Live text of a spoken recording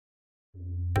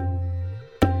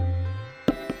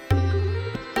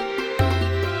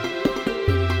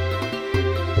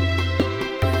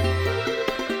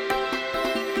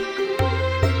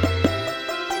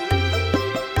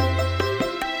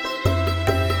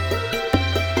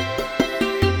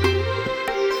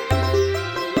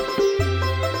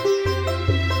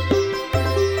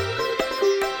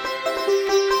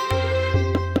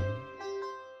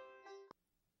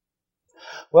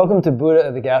Welcome to Buddha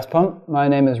at the Gas Pump. My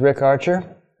name is Rick Archer.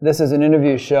 This is an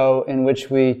interview show in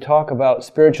which we talk about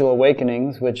spiritual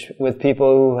awakenings with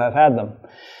people who have had them.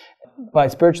 By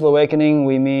spiritual awakening,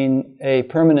 we mean a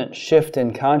permanent shift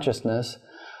in consciousness.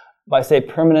 I say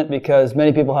permanent because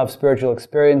many people have spiritual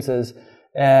experiences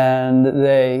and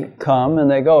they come and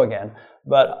they go again.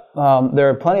 But there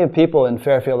are plenty of people in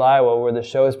Fairfield, Iowa, where the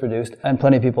show is produced, and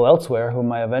plenty of people elsewhere,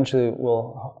 whom I eventually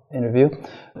will interview,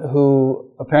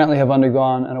 who apparently have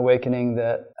undergone an awakening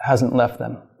that hasn't left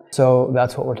them. So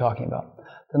that's what we're talking about.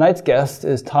 Tonight's guest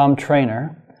is Tom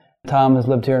Traynor. Tom has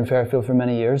lived here in Fairfield for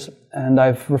many years, and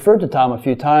I've referred to Tom a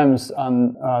few times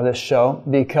on this show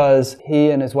because he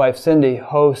and his wife Cindy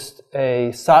host a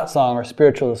satsang, or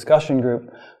spiritual discussion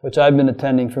group, which I've been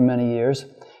attending for many years,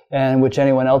 and which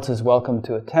anyone else is welcome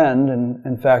to attend. And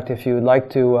in fact, if you would like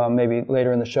to, maybe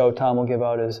later in the show, Tom will give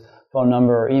out his phone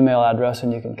number or email address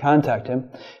and you can contact him.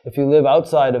 If you live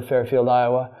outside of Fairfield,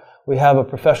 Iowa, we have a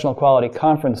professional quality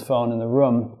conference phone in the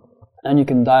room, and you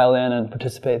can dial in and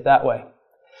participate that way.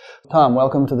 Tom,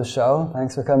 welcome to the show.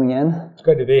 Thanks for coming in. It's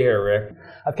good to be here, Rick.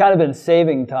 I've kind of been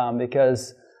saving Tom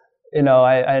because,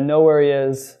 I know where he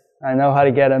is, I know how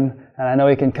to get him, and I know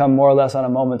he can come more or less on a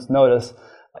moment's notice.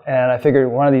 And I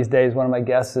figured one of these days one of my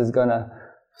guests is going to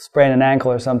sprain an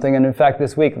ankle or something. And in fact,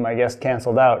 this week my guest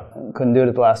canceled out, couldn't do it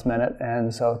at the last minute.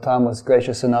 And so Tom was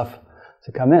gracious enough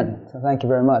to come in. So thank you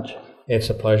very much. It's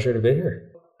a pleasure to be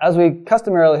here. As we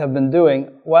customarily have been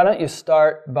doing, why don't you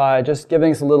start by just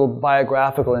giving us a little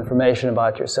biographical information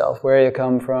about yourself, where you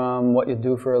come from, what you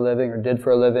do for a living or did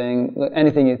for a living,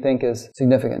 anything you think is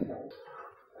significant.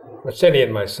 Well, Cindy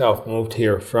and myself moved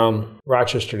here from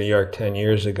Rochester, New York 10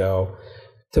 years ago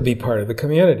to be part of the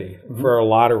community for a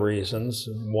lot of reasons,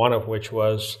 one of which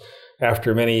was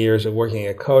after many years of working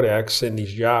at Kodak,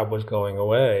 Cindy's job was going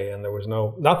away, and there was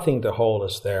nothing to hold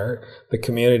us there. The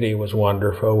community was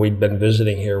wonderful. We'd been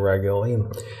visiting here regularly, and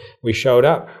we showed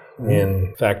up.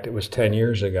 In fact, it was 10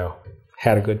 years ago.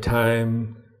 Had a good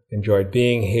time, enjoyed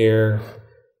being here.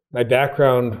 My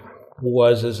background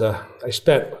was I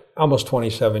spent almost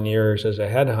 27 years as a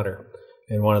headhunter,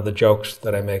 and one of the jokes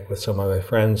that I make with some of my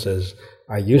friends is,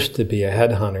 I used to be a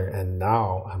headhunter, and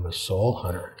now I'm a soul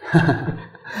hunter.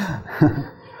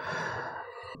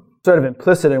 Sort of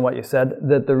implicit in what you said,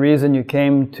 that the reason you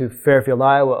came to Fairfield,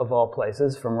 Iowa, of all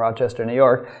places, from Rochester, New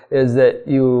York, is that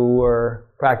you were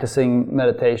practicing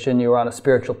meditation, you were on a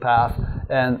spiritual path,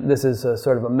 and this is a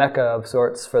sort of a mecca of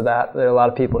sorts for that. There are a lot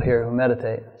of people here who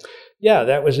meditate. Yeah,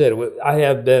 that was it. I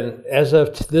have been, as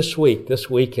of this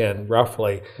weekend,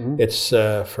 roughly, it's,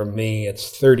 for me,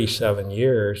 it's 37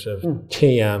 years of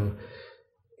TM.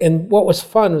 And what was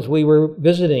fun was we were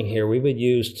visiting here. We would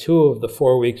use 2 of the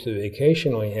 4 weeks of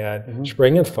vacation we had,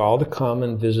 spring and fall, to come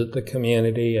and visit the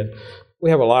community. And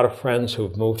we have a lot of friends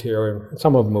who've moved here, and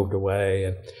some have moved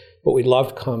away. But we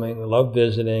loved coming, we loved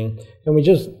visiting, and we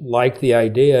just liked the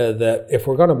idea that if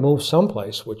we're going to move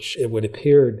someplace, which it would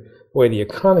appear the way the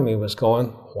economy was going,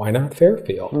 why not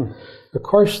Fairfield? Of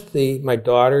course, my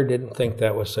daughter didn't think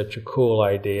that was such a cool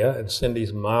idea, and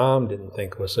Cindy's mom didn't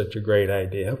think it was such a great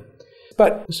idea.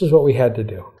 But this is what we had to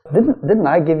do. Didn't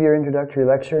I give your introductory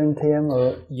lecture in TM?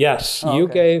 Or? Yes, you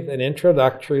gave an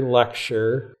introductory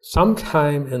lecture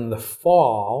sometime in the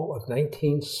fall of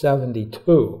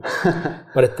 1972.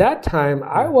 But at that time,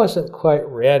 I wasn't quite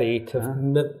ready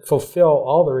to fulfill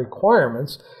all the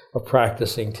requirements of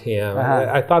practicing TM.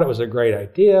 I thought it was a great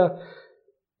idea.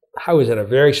 I was in a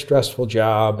very stressful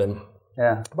job,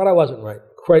 but I wasn't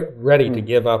quite ready to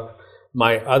give up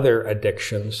my other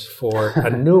addictions for a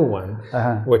new one,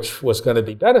 which was going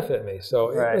to benefit me. So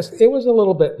it was a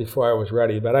little bit before I was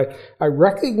ready, but I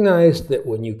recognized that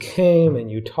when you came and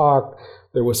you talked,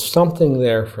 there was something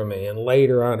there for me, and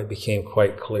later on it became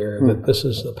quite clear that this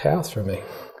is the path for me.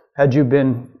 Had you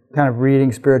been kind of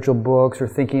reading spiritual books or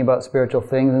thinking about spiritual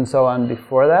things and so on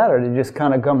before that, or did you just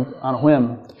kind of come on a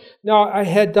whim? No, I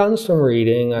had done some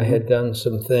reading, I had done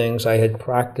some things, I had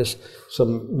practiced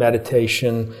some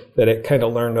meditation that I kind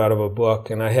of learned out of a book,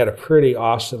 and I had a pretty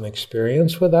awesome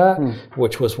experience with that,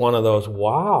 which was one of those,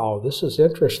 wow, this is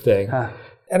interesting.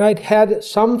 And I'd had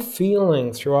some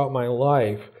feeling throughout my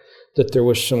life that there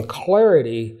was some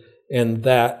clarity, and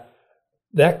that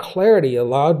clarity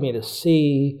allowed me to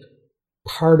see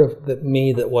part of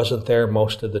me that wasn't there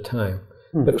most of the time.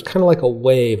 But it was kind of like a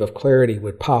wave of clarity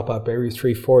would pop up every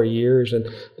 3-4 years, and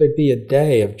there'd be a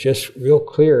day of just real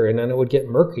clear, and then it would get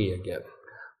murky again.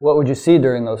 What would you see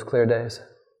during those clear days?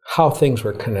 How things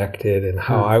were connected, and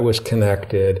how I was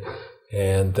connected,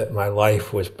 and that my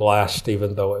life was blessed,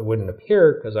 even though it wouldn't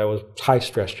appear, because I was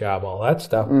high-stress job, all that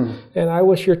stuff. And I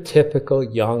was your typical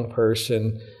young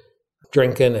person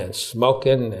drinking and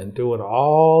smoking and doing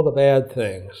all the bad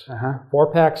things.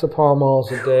 4 packs of Pall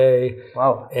Malls a day.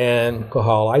 Wow. And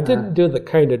alcohol. I didn't do the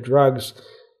kind of drugs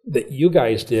that you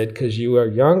guys did because you were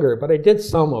younger, but I did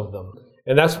some of them.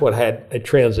 And that's what had a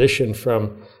transition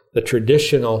from the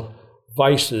traditional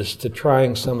vices to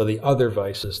trying some of the other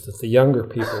vices that the younger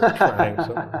people were trying.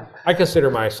 So I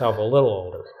consider myself a little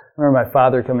older. I remember my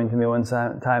father coming to me one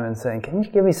time and saying, "Can you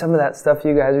give me some of that stuff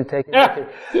you guys are taking?"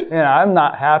 I'm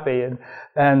not happy,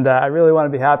 and I really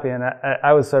want to be happy. And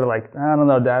I was sort of like, "I don't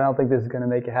know, Dad. I don't think this is going to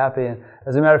make you happy." And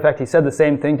as a matter of fact, he said the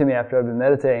same thing to me after I'd been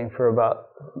meditating for about,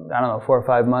 4 or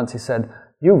 5 months. He said,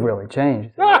 "You've really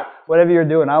changed. Whatever you're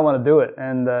doing, I want to do it."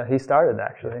 And he started,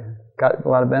 actually. Got a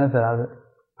lot of benefit out of it.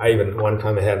 I even, one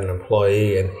time I had an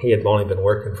employee, and he had only been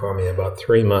working for me about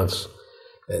 3 months.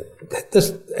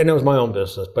 And it was my own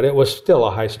business, but it was still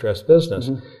a high-stress business.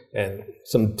 And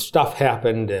some stuff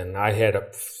happened, and I had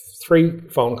 3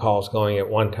 phone calls going at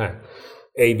one time,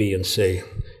 A, B, and C.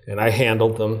 And I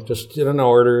handled them just in an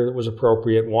order that was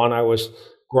appropriate. One I was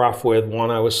gruff with,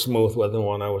 one I was smooth with, and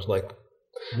one I was like...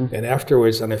 And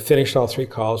afterwards, and I finished all 3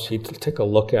 calls, he'd take a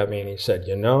look at me, and he said,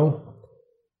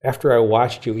 after I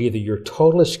watched you, either you're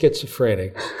totally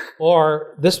schizophrenic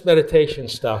or this meditation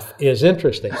stuff is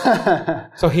interesting.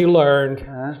 So he learned,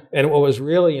 and what was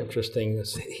really interesting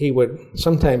is he would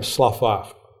sometimes slough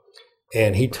off.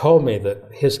 And he told me that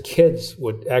his kids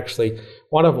would actually,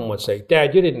 one of them would say,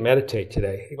 "Dad, you didn't meditate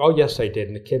today." He'd go, "Oh, yes, I did."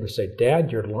 And the kid would say,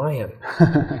 "Dad, you're lying."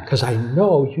 Because I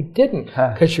know you didn't,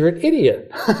 because you're an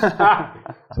idiot.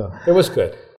 So it was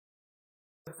good.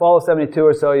 Fall of 72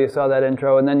 or so, you saw that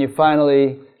intro, and then you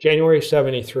finally... January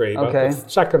 73, about the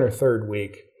second or third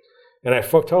week. And I've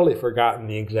totally forgotten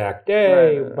the exact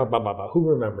day. Right. Who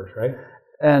remembers, right?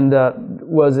 And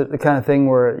was it the kind of thing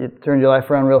where it turned your life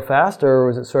around real fast, or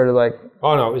was it sort of like...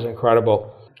 Oh, no, it was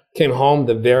incredible. Came home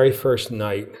the very first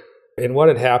night, and what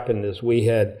had happened is we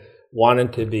had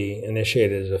wanted to be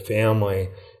initiated as a family,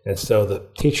 and so the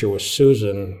teacher was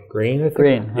Susan Green, I think?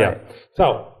 Green, yeah. Right.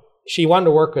 So she wanted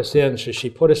to work us in, so she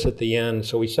put us at the end.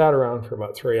 So we sat around for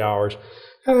about 3 hours.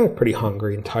 I was pretty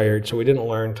hungry and tired, so we didn't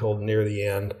learn until near the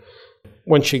end.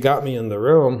 When she got me in the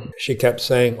room, she kept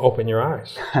saying, "Open your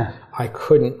eyes." I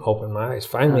couldn't open my eyes.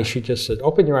 Finally, she just said,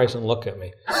 "Open your eyes and look at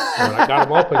me." And when I got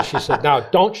them open, she said, "Now,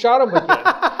 don't shut them again."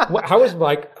 I was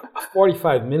like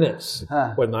 45 minutes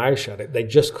with my eyes shut. They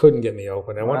just couldn't get me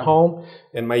open. I went home,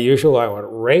 and I went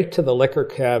right to the liquor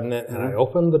cabinet, and I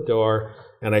opened the door,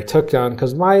 and I took down,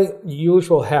 because my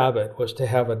usual habit was to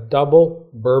have a double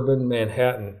bourbon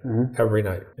Manhattan every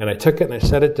night. And I took it and I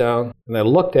set it down, and I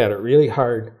looked at it really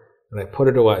hard, and I put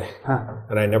it away.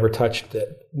 And I never touched it.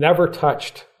 Never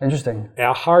touched Interesting.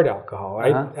 Hard alcohol.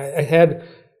 I had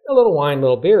a little wine,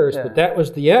 little beers, but that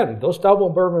was the end. Those double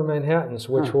bourbon Manhattans,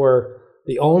 which were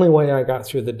the only way I got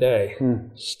through the day,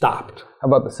 stopped. How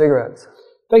about the cigarettes?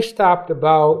 They stopped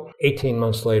about 18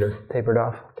 months later. Tapered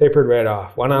off. Tapered right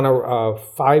off. Went on a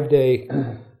 5-day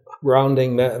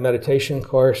grounding meditation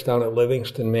course down at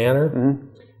Livingston Manor.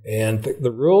 And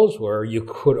the rules were you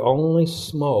could only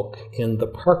smoke in the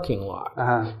parking lot.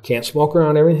 Can't smoke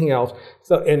around everything else.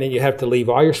 So, and then you have to leave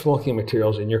all your smoking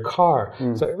materials in your car.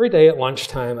 So every day at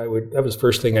lunchtime, that was the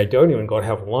first thing I'd do. I didn't even go to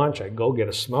have lunch. I'd go get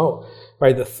a smoke.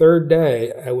 By the 3rd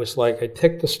day, I was like, I'd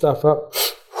pick the stuff up.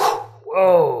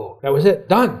 Whoa, that was it,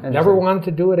 done. Never wanted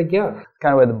to do it again.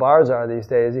 Kind of where the bars are these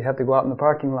days. You have to go out in the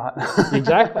parking lot.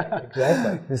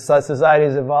 Exactly. Society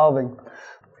is evolving.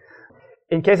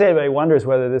 In case anybody wonders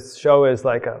whether this show is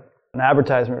like an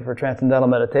advertisement for transcendental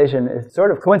meditation, it's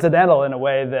sort of coincidental in a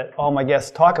way that all my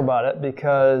guests talk about it,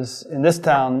 because in this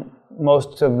town,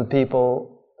 most of the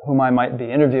people whom I might be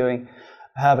interviewing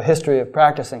have a history of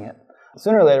practicing it.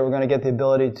 Sooner or later, we're going to get the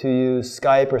ability to use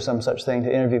Skype or some such thing to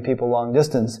interview people long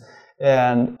distance.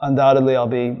 And undoubtedly, I'll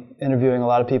be interviewing a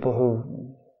lot of people who've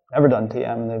never done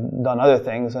TM. They've done other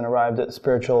things and arrived at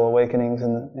spiritual awakenings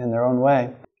in their own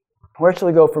way. Where shall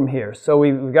we go from here? So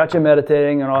we've got you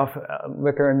meditating and off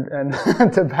liquor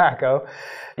and tobacco.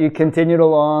 You continued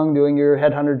along doing your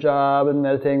headhunter job and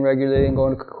meditating regularly and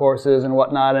going to courses and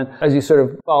whatnot. And as you sort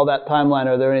of follow that timeline,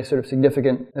 are there any sort of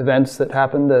significant events that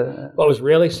happened? What was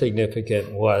really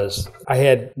significant was I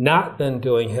had not been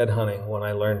doing headhunting when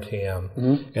I learned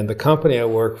TM. And the company I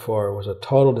worked for was a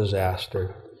total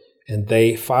disaster. And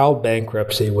they filed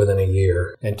bankruptcy within a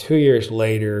year. And 2 years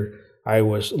later, I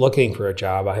was looking for a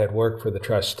job. I had worked for the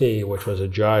trustee, which was a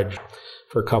judge,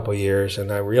 for a couple of years,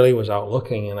 and I really was out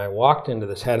looking, and I walked into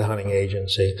this headhunting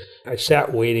agency. I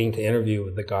sat waiting to interview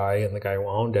with the guy who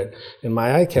owned it, and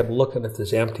my eye kept looking at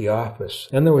this empty office.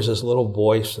 And there was this little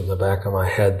voice in the back of my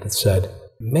head that said,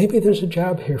 maybe there's a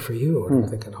job here for you. And I'm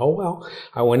thinking, oh, well.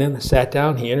 I went in, sat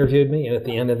down, he interviewed me, and at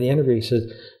the end of the interview, he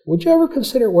says, would you ever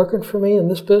consider working for me in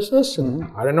this business? And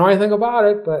I didn't know anything about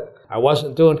it, but I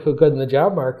wasn't doing too good in the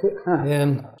job market,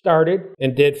 and started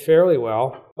and did fairly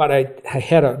well. But I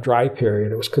had a dry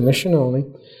period. It was commission only,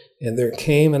 and there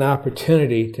came an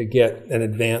opportunity to get an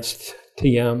advanced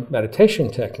TM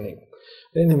meditation technique.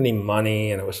 I didn't have any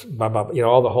money, and it was blah, blah, blah,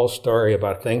 all the whole story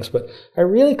about things, but I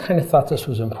really kind of thought this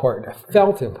was important. I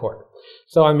felt important.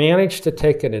 So I managed to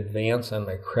take an advance on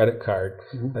my credit card.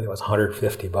 I think it was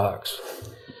 $150.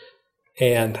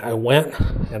 And I went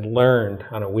and learned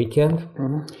on a weekend.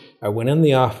 I went in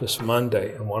the office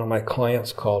Monday, and one of my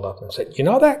clients called up and said, you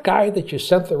know that guy that you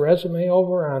sent the resume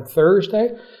over on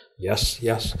Thursday? Yes.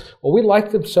 Well, we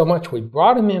liked him so much, we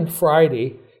brought him in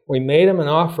Friday. We made him an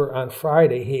offer on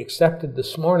Friday. He accepted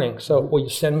this morning. So will you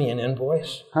send me an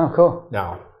invoice? Oh, cool.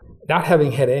 Now, not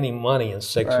having had any money in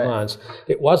 6 months,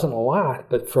 it wasn't a lot,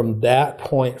 but from that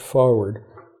point forward,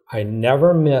 I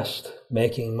never missed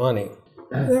making money.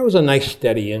 And that was a nice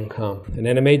steady income. And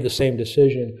then I made the same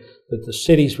decision that the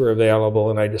cities were available,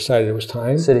 and I decided it was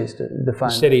time. Cities to define.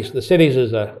 The cities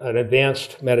is an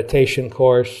advanced meditation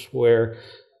course where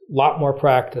a lot more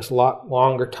practice, a lot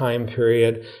longer time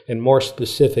period, and more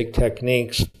specific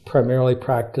techniques, primarily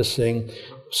practicing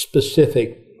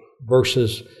specific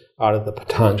verses out of the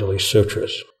Patanjali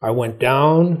Sutras. I went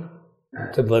down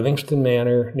to Livingston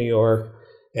Manor, New York,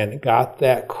 and got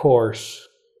that course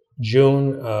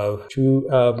June of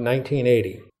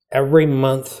 1980. Every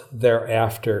month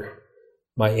thereafter,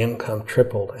 my income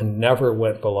tripled and never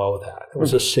went below that. It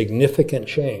was a significant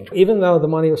change. Even though the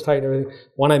money was tight and everything,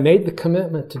 when I made the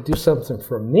commitment to do something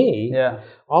for me,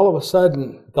 all of a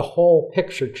sudden the whole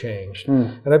picture changed.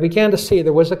 And I began to see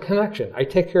there was a connection. I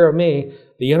take care of me,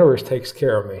 the universe takes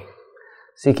care of me.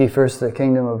 Seek ye first the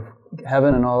kingdom of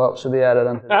heaven, and all else shall be added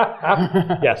unto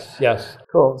you. Yes.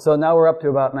 Cool. So now we're up to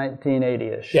about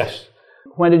 1980-ish. Yes.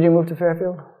 When did you move to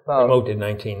Fairfield? I moved in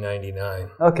 1999.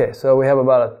 Okay, so we have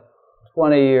about a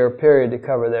 20-year period to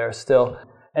cover there still.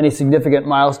 Any significant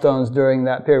milestones during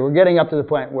that period? We're getting up to the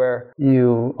point where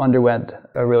you underwent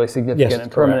a really significant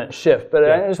and permanent shift. But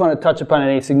I just want to touch upon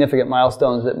any significant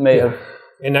milestones that may have...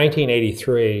 In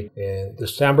 1983, in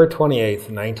December 28th,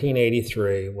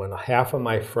 1983, when half of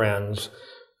my friends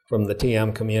from the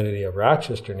TM community of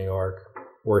Rochester, New York,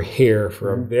 were here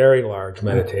for a very large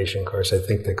meditation course. I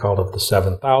think they called it the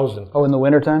 7,000. Oh, in the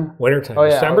wintertime? Wintertime. Oh,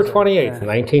 yeah, December 28th,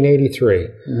 1983.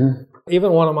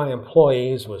 Even one of my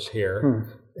employees was here.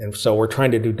 And so we're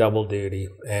trying to do double duty.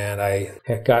 And I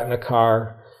had gotten a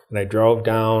car, and I drove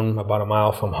down about a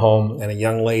mile from home, and a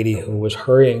young lady who was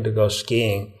hurrying to go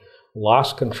skiing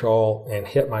lost control and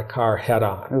hit my car head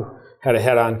on. Had a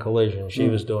head-on collision. She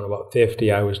was doing about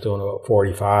 50, I was doing about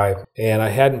 45. And I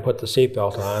hadn't put the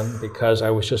seatbelt on because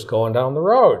I was just going down the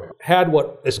road. Had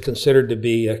what is considered to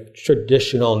be a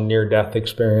traditional near-death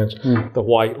experience. The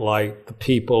white light, the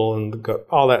people, and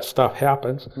all that stuff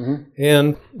happens.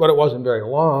 But it wasn't very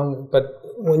long. But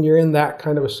when you're in that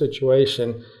kind of a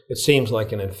situation, it seems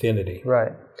like an infinity.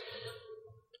 Right.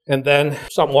 And then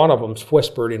one of them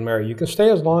whispered in Mary, you can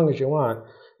stay as long as you want.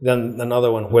 Then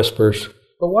another one whispers,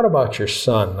 but what about your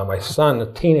son? Now my son,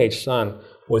 a teenage son,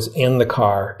 was in the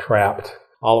car, trapped.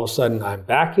 All of a sudden, I'm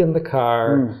back in the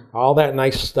car, all that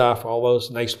nice stuff, all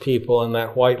those nice people and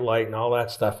that white light and all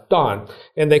that stuff, gone.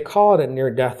 And they call it a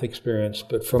near-death experience,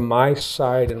 but from my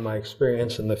side and my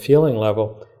experience and the feeling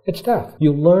level, it's death.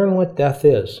 You learn what death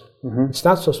is. It's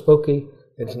not so spooky.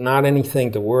 It's not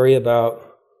anything to worry about.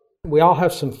 We all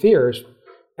have some fears.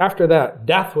 After that,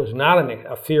 death was not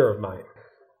a fear of mine.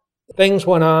 Things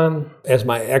went on, as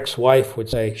my ex-wife would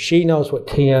say, she knows what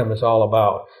TM is all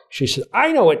about. She said,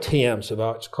 I know what TM's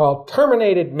about. It's called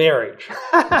terminated marriage.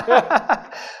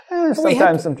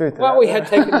 Sometimes some truth to that. Well, we had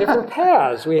taken different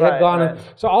paths. We had gone.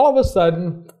 So all of a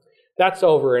sudden, that's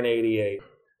over in 88.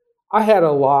 I had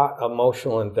a lot of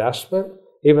emotional investment,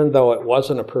 even though it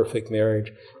wasn't a perfect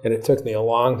marriage, and it took me a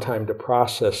long time to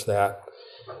process that.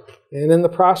 And in the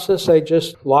process, I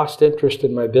just lost interest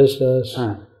in my business,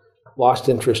 lost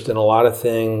interest in a lot of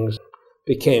things,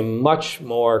 became much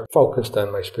more focused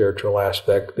on my spiritual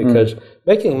aspect because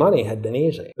making money had been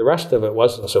easy. The rest of it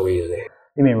wasn't so easy.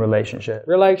 You mean relationships?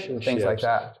 Things like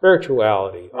that.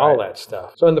 Spirituality, all that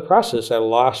stuff. So in the process, I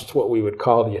lost what we would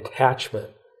call the attachment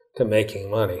to making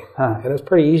money. And it's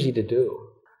pretty easy to do.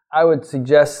 I would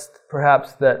suggest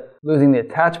perhaps that losing the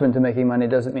attachment to making money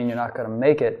doesn't mean you're not going to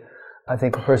make it. I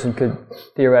think a person could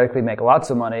theoretically make lots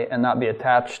of money and not be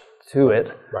attached to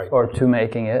it or to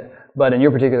making it. But in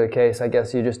your particular case, I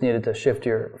guess you just needed to shift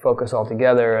your focus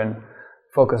altogether and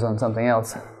focus on something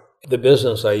else. The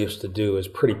business I used to do is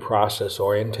pretty process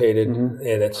orientated, and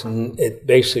it's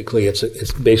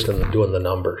based on doing the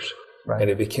numbers. Right.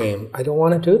 And it became, I don't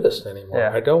want to do this anymore.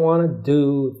 Yeah. I don't want to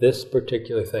do this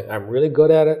particular thing. I'm really good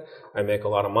at it. I make a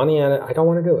lot of money at it. I don't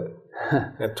want to do it.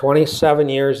 And 27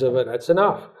 years of it, that's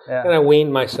enough. Yeah. And I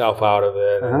weaned myself out of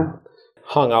it and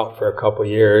hung out for a couple of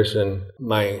years. And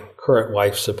my current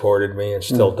wife supported me and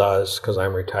still does because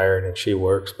I'm retired and she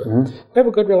works. But we have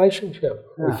a good relationship.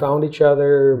 Yeah. We found each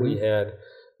other. We had,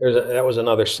 that was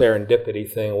another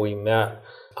serendipity thing. We met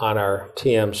on our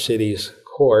TM Cities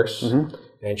course.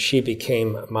 And she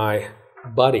became my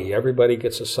buddy. Everybody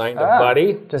gets assigned a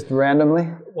buddy. Just randomly?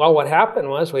 Well, what happened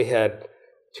was we had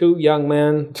 2 young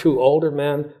men, 2 older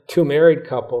men, 2 married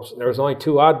couples, and there was only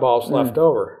 2 oddballs left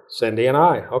over, Cindy and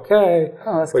I. Okay.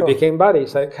 Oh, that's we cool. became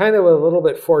buddies. Like kind of a little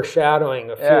bit foreshadowing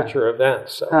of future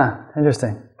events. So.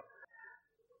 Interesting.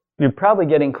 You're probably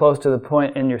getting close to the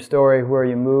point in your story where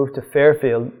you moved to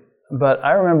Fairfield, but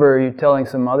I remember you telling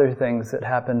some other things that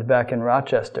happened back in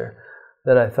Rochester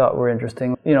that I thought were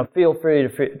interesting. Feel free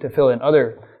to fill in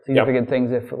other significant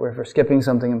things if we're skipping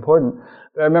something important.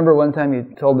 But I remember one time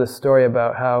you told this story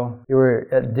about how you were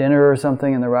at dinner or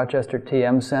something in the Rochester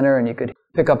TM Center and you could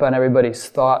pick up on everybody's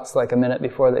thoughts like a minute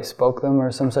before they spoke them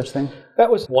or some such thing. That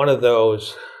was one of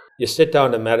those, you sit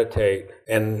down to meditate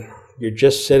and you're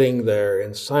just sitting there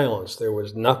in silence. There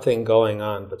was nothing going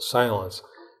on but silence.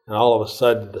 And all of a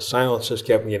sudden, the silence just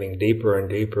kept getting deeper and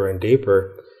deeper and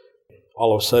deeper.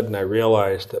 All of a sudden, I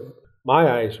realized that my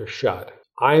eyes are shut.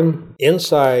 I'm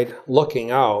inside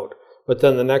looking out, but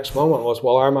then the next moment was,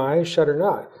 well, are my eyes shut or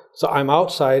not? So I'm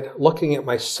outside looking at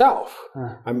myself.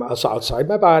 I'm outside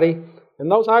my body,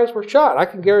 and those eyes were shut. I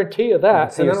can guarantee you that.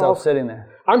 You see yourself sitting there.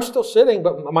 I'm still sitting,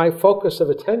 but my focus of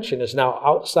attention is now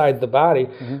outside the body,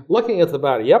 looking at the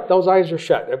body. Yep, those eyes are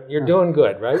shut. You're doing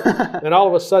good, right? And all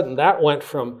of a sudden, that went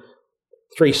from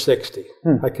 360.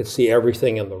 I could see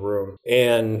everything in the room.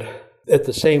 And at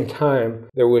the same time,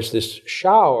 there was this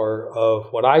shower of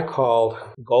what I called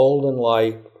golden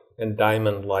light and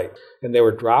diamond light. And they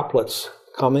were droplets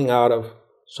coming out of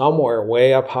somewhere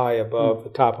way up high above the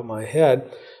top of my head.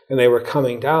 And they were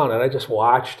coming down, and I just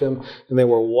watched them. And they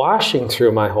were washing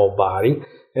through my whole body.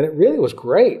 And it really was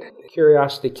great.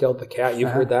 Curiosity killed the cat.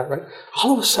 You've heard that, right?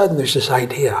 All of a sudden, there's this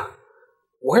idea.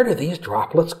 Where do these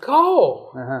droplets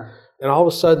go? And all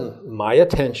of a sudden, my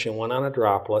attention went on a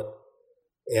droplet.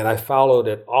 And I followed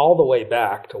it all the way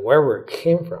back to wherever it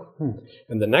came from.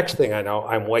 And the next thing I know,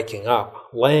 I'm waking up,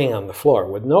 laying on the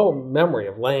floor with no memory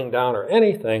of laying down or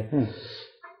anything.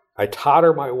 I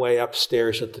totter my way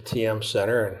upstairs at the TM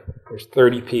Center, and there's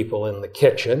 30 people in the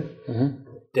kitchen,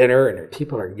 dinner, and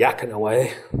people are yakking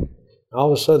away. And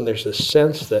all of a sudden, there's this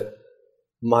sense that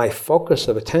my focus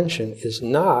of attention is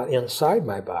not inside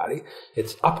my body.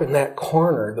 It's up in that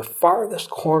corner, the farthest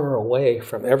corner away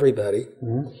from everybody.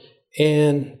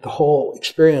 And the whole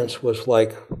experience was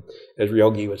like, as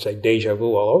Yogi would say, deja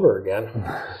vu all over again.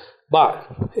 But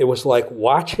it was like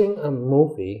watching a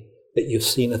movie that you've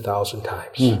seen 1,000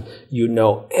 times. You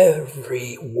know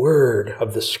every word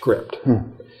of the script.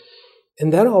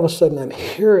 And then all of a sudden I'm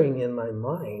hearing in my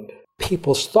mind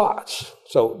people's thoughts.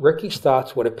 So Ricky's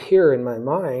thoughts would appear in my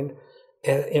mind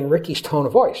in Ricky's tone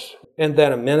of voice. And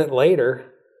then a minute later,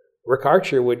 Rick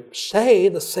Archer would say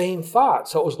the same thought.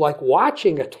 So it was like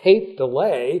watching a tape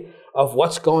delay of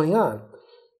what's going on.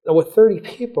 Now with 30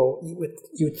 people,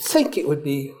 you'd think it would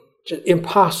be just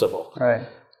impossible. Right.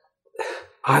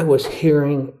 I was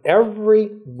hearing every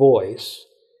voice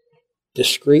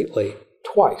discreetly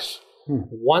twice.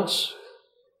 Once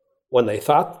when the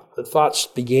thoughts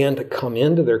began to come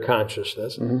into their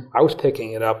consciousness, I was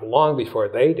picking it up long before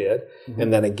they did,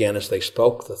 and then again as they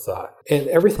spoke the thought. And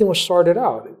everything was sorted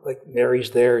out. Like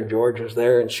Mary's there, and George was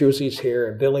there, and Susie's here,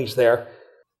 and Billy's there.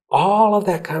 All of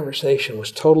that conversation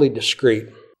was totally discreet.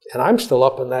 And I'm still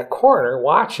up in that corner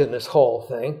watching this whole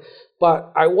thing,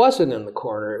 but I wasn't in the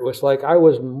corner. It was like I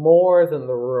was more than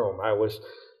the room. I was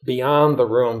beyond the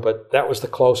room, but that was the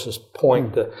closest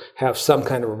point to have some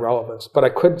kind of relevance. But I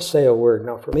couldn't say a word.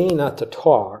 Now, for me not to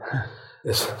talk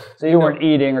is... So you weren't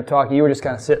eating or talking, you were just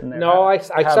kind of sitting there. No, I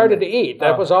started to eat.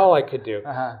 That was all I could do.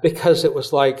 Because it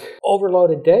was like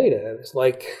overloaded data. It's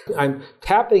like I'm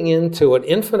tapping into an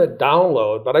infinite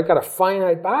download, but I've got a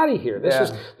finite body here.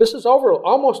 This is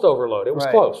almost overload. It was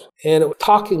close. And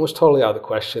talking was totally out of the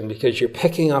question because you're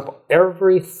picking up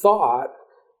every thought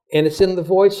and it's in the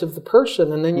voice of the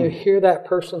person, and then you hear that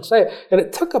person say it. And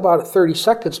it took about 30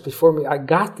 seconds before I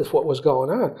got what was going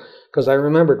on. Because I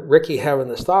remembered Ricky having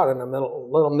this thought, and a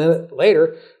little minute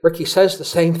later, Ricky says the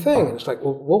same thing. And it's like,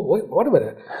 well wait a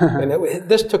minute. And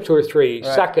this took 2 or 3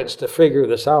 seconds to figure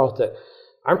this out, that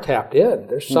I'm tapped in.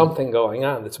 There's something going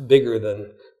on that's bigger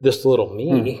than this little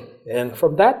me. And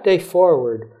from that day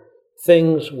forward,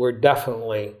 things were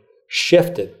definitely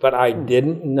shifted, but I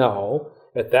didn't know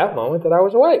at that moment that I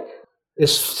was awake.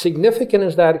 As significant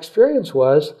as that experience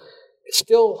was, it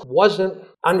still wasn't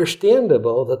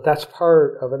understandable that that's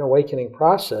part of an awakening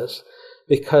process,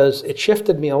 because it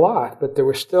shifted me a lot, but there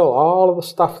was still all of the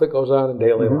stuff that goes on in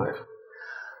daily life.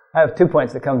 I have 2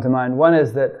 points that come to mind. One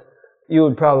is that you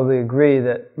would probably agree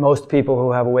that most people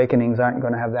who have awakenings aren't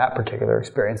going to have that particular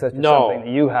experience. That's just something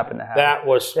that you happen to have. That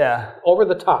was over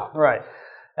the top. Right.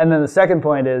 And then the second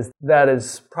point is that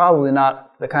is probably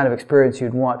not the kind of experience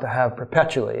you'd want to have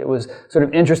perpetually. It was sort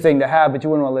of interesting to have, but you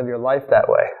wouldn't want to live your life that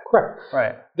way. Correct.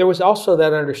 Right. There was also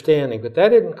that understanding, but that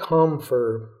didn't come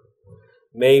for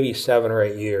maybe 7 or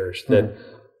 8 years, that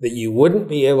you wouldn't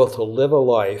be able to live a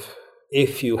life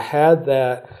if you had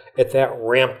that at that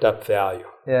ramped up value.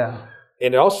 Yeah.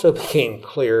 It also became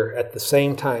clear at the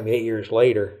same time, 8 years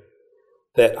later,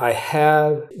 that I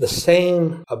have the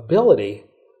same ability,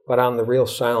 but on the real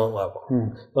silent level.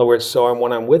 In other words, so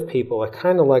when I'm with people, I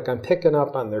kind of like I'm picking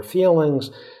up on their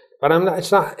feelings, but I'm not.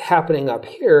 It's not happening up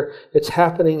here. It's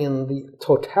happening in the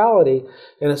totality,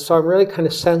 and so I'm really kind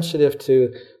of sensitive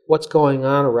to what's going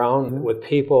on around with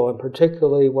people, and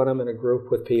particularly when I'm in a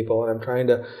group with people and I'm trying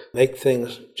to make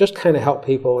things, just kind of help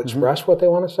people express what they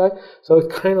want to say. So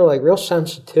it's kind of like real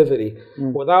sensitivity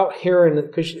without hearing it,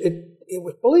 because it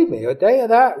was, believe me, a day of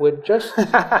that would just,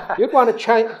 you'd want to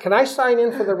chime, can I sign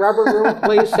in for the rubber room,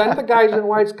 please? Send the guys in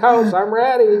white coats, I'm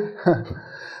ready.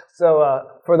 So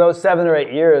for those 7 or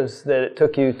 8 years that it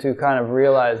took you to kind of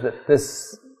realize that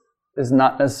this is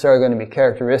not necessarily going to be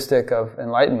characteristic of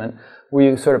enlightenment, were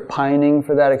you sort of pining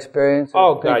for that experience?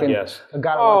 Oh, God, yes. I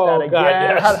gotta want that again. God,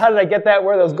 yes. How did I get that?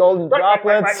 Where are those golden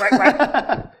droplets?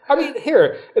 Right. I mean,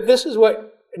 here, this is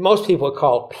what most people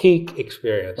call peak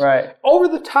experience. Right. Over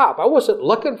the top. I wasn't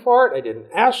looking for it. I didn't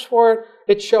ask for it.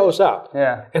 It shows up.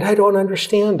 Yeah. And I don't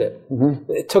understand it.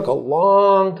 It took a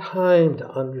long time to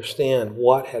understand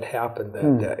what had happened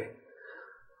that day.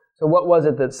 So what was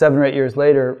it that 7 or 8 years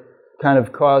later kind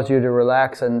of caused you to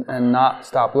relax and not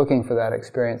stop looking for that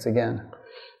experience again?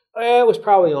 It was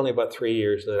probably only about 3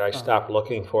 years that I stopped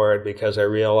looking for it, because I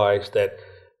realized that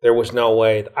there was no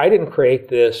way. I didn't create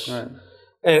this. Right.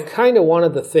 And kind of one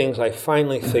of the things I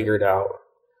finally figured out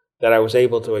that I was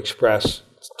able to express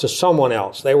to someone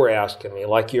else. They were asking me,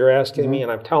 like you're asking me,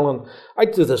 and I'm telling, I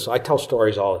do this, I tell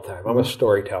stories all the time. I'm a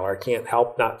storyteller. I can't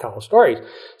help not telling stories.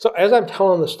 So as I'm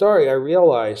telling the story, I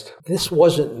realized this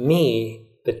wasn't me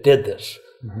that did this.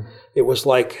 It was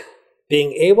like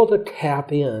being able to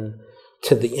tap in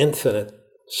to the infinite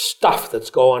stuff that's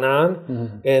going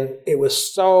on. And it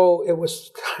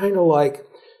was kind of like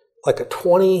a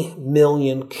 20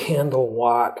 million candle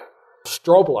watt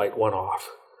strobe light went off.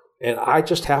 And I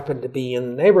just happened to be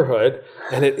in the neighborhood,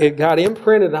 and it got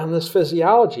imprinted on this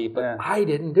physiology, but I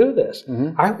didn't do this.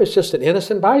 I was just an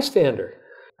innocent bystander.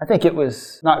 I think it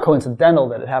was not coincidental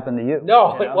that it happened to you.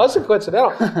 No, it wasn't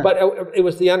coincidental. But it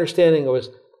was the understanding,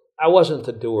 I wasn't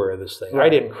the doer of this thing. Right. I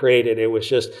didn't create it. It was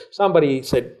just somebody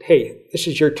said, hey, this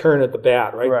is your turn at the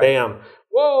bat, right? Bam.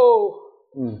 Whoa.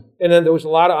 And then there was a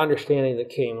lot of understanding that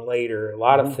came later. A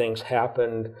lot of things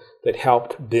happened that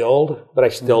helped build, but I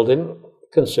still didn't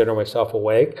consider myself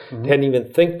awake. Didn't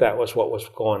even think that was what was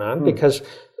going on, because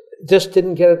just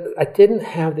didn't get it. I didn't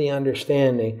have the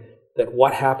understanding that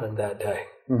what happened that day.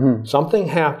 Something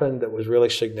happened that was really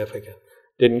significant.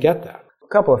 Didn't get that. A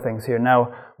couple of things here.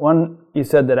 Now, one, you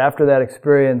said that after that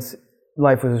experience,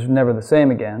 life was never the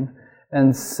same again.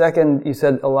 And second, you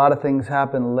said a lot of things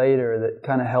happened later that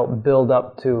kind of helped build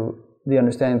up to the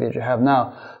understanding that you have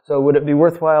now. So would it be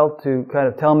worthwhile to kind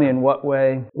of tell me in what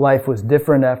way life was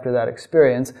different after that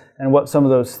experience, and what some of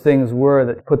those things were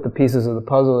that put the pieces of the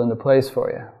puzzle into place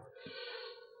for you?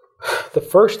 The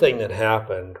first thing that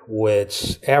happened,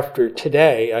 which after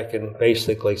today, I can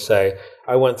basically say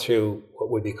I went through what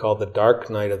would be called the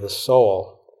dark night of the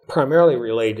soul, primarily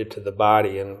related to the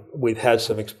body. And we've had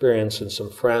some experience and some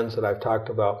friends that I've talked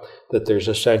about that there's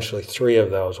essentially 3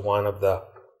 of those: one of the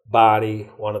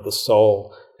body, one of the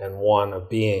soul, and one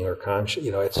of being or conscious.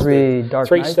 It's 3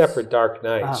 nights? Separate dark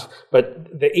nights. But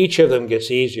each of them gets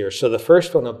easier. So the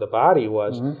first one of the body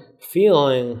was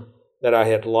feeling that I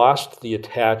had lost the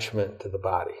attachment to the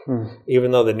body. Even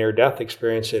though the near-death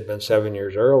experience had been 7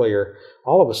 years earlier,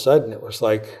 all of a sudden it was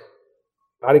like,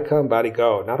 body come, body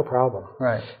go, not a problem.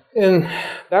 Right. And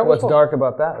that was... What's dark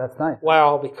about that? That's nice.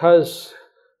 Well, because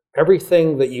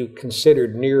everything that you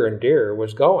considered near and dear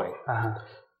was going.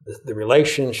 The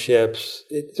relationships,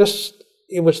 it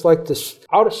it was like this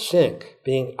out of sync,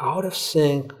 being out of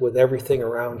sync with everything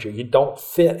around you. You don't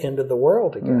fit into the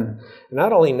world again. And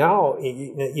not only now,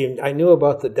 I knew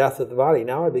about the death of the body.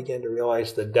 Now I began to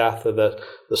realize the death of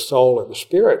the soul or the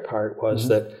spirit part was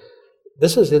that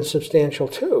this is insubstantial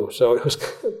too. So it was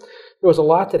there was a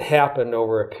lot that happened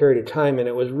over a period of time, and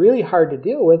it was really hard to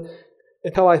deal with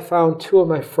until I found two of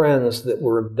my friends that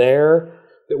were there,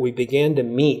 that we began to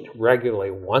meet regularly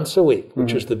once a week,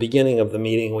 which was the beginning of the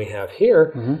meeting we have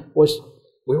here, was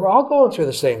we were all going through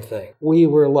the same thing. We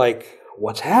were like,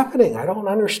 what's happening? I don't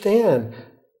understand.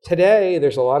 Today,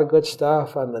 there's a lot of good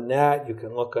stuff on the net. You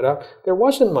can look it up. There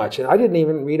wasn't much. And I didn't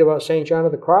even read about St. John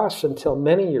of the Cross until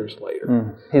many years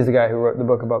later. He's the guy who wrote the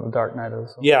book about the Dark Night of the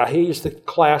Soul. Yeah, he's the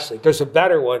classic. There's a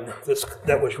better one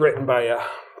that was written by a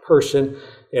person,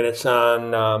 and it's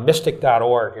on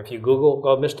mystic.org. If you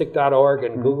go mystic.org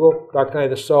and Google Dark Night of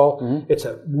the Soul, it's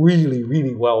a really,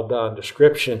 really well done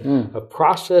description of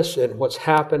process and what's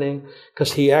happening,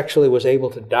 because he actually was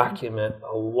able to document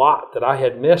a lot that I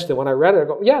had missed. And when I read it, I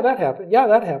go, yeah, that happened. Yeah,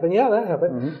 that happened. Yeah, that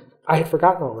happened. I had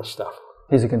forgotten all this stuff.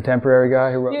 He's a contemporary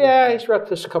guy who wrote this? Yeah, he's wrote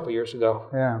this a couple years ago.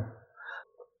 Yeah.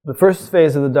 The first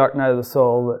phase of the Dark Night of the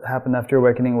Soul that happened after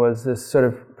awakening was this sort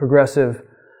of progressive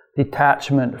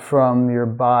detachment from your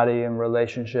body and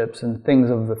relationships and things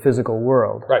of the physical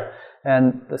world. Right.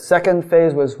 And the second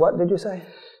phase was what, did you say?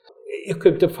 You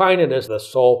could define it as the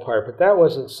soul part, but that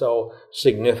wasn't so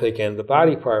significant. The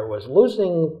body part was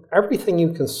losing everything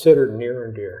you considered near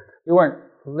and dear. You weren't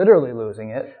literally losing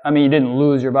it. I mean, you didn't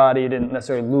lose your body, you didn't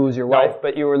necessarily lose your wife,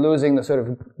 but you were losing the sort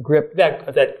of grip.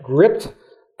 That gripped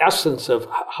essence of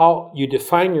how you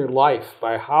define your life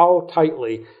by how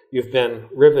tightly you've been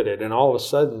riveted, and all of a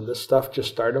sudden this stuff just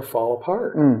started to fall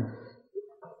apart.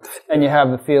 And you have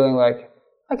the feeling like,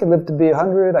 I could live to be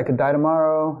 100, I could die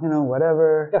tomorrow,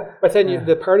 whatever. Yeah, but then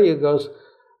the part of you goes,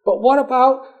 but what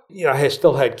about, I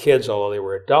still had kids, although they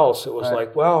were adults. It was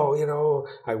like, well,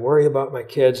 I worry about my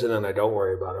kids, and then I don't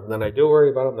worry about them. Then I do worry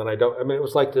about them, then I don't. I mean, it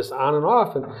was like this on and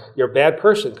off, and you're a bad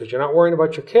person because you're not worrying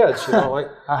about your kids, like,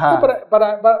 but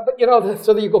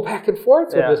so that you go back and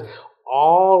forth with this.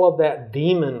 All of that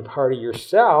demon part of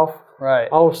yourself,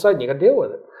 all of a sudden you got to deal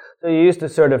with it. So you used to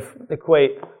sort of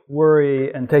equate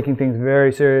worry and taking things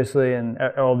very seriously and,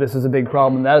 this is a big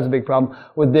problem and that is a big problem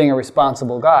with being a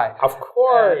responsible guy. Of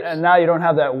course. And now you don't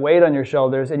have that weight on your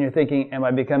shoulders and you're thinking, am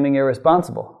I becoming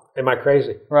irresponsible? Am I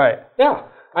crazy? Right. Yeah,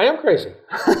 I am crazy.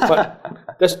 But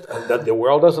the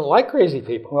world doesn't like crazy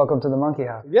people. Welcome to the monkey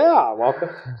house. Yeah, welcome.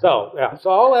 So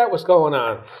all that was going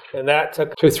on. And that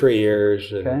took 2-3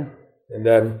 years. And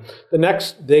then the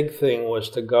next big thing was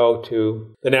to go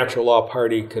to the Natural Law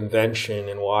Party convention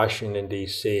in Washington,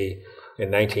 D.C.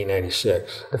 in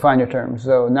 1996. Define your terms.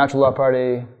 So Natural Law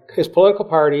Party. His political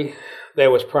party, there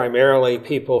was primarily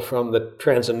people from the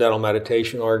Transcendental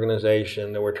Meditation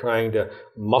Organization that were trying to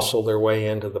muscle their way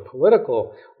into the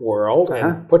political world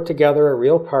and put together a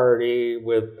real party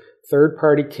with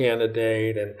third-party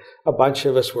candidate, and a bunch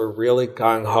of us were really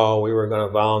gung-ho. We were going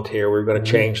to volunteer. We were going to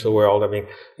change the world. I mean,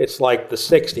 it's like the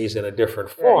 60s in a different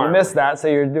form. You missed that, so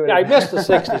you're doing it. Yeah, I missed the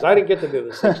 60s. I didn't get to do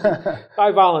the 60s.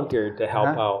 I volunteered to help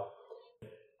out.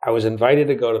 I was invited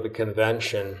to go to the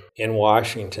convention in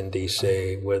Washington,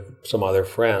 D.C. with some other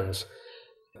friends.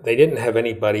 They didn't have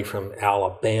anybody from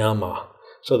Alabama,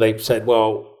 so they said,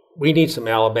 well, we need some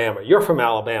Alabama. You're from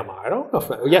Alabama. I don't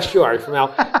know. Yes, you are. You're from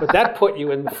Alabama. But that put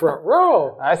you in the front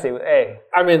row. I see. With A.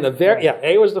 I'm in the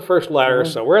A was the first letter,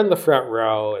 so we're in the front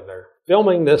row, and they're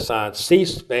filming this on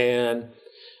C-SPAN.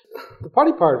 The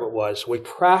funny part of it was we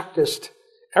practiced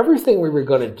everything we were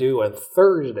going to do on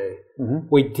Thursday,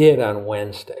 we did on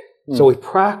Wednesday. So we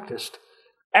practiced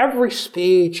every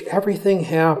speech, everything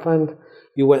happened.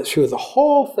 You went through the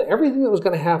whole thing, everything that was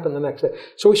going to happen the next day.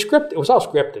 So we scripted, it was all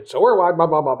scripted. So we're blah, blah,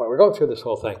 blah, blah. We're going through this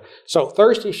whole thing. So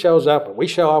Thursday shows up, and we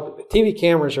show up, and the TV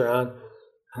cameras are on,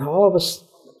 and all of us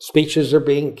speeches are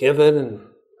being given, and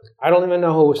I don't even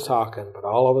know who was talking, but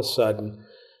all of a sudden,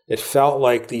 it felt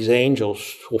like these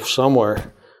angels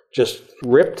somewhere just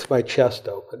ripped my chest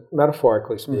open,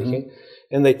 metaphorically speaking,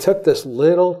 and they took this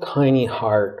little tiny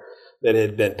heart that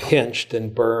had been pinched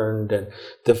and burned and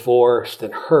divorced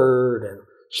and hurt and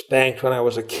spanked when I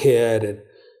was a kid,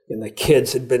 and the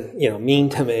kids had been, mean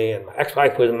to me, and my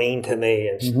ex-wife was mean to me,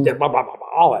 and blah, blah, blah, blah,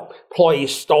 all that.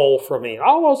 Employees stole from me,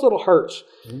 all those little hurts.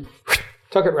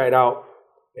 Took it right out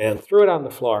and threw it on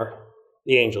the floor.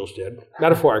 The angels did,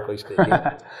 metaphorically speaking.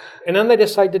 And then they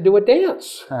decided to do a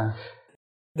dance.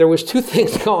 There was two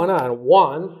things going on.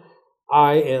 One,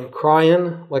 I am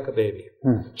crying like a baby.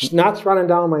 Snot's running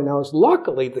down my nose.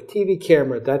 Luckily, the TV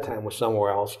camera at that time was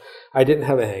somewhere else. I didn't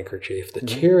have a handkerchief. The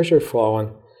tears are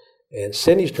flowing. And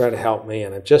Cindy's trying to help me,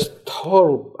 and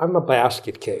I'm a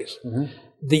basket case.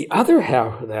 The other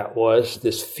half of that was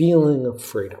this feeling of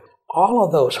freedom. All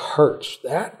of those hurts,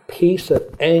 that piece of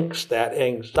angst, that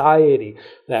anxiety,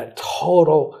 that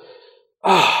total,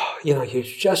 you've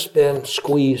just been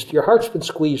squeezed. Your heart's been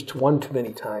squeezed one too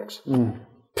many times.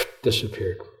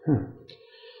 Disappeared.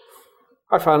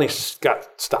 I finally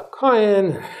stopped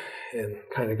crying and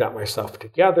kind of got myself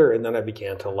together, and then I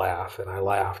began to laugh, and I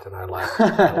laughed, and I laughed,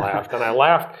 and I laughed, and I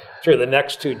laughed through the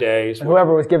next 2 days. And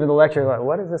whoever was giving the lecture, like,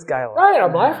 what is this guy like? Right,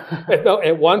 I'm laughing.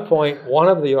 At one point, one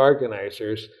of the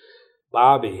organizers,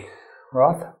 Bobby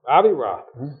Roth,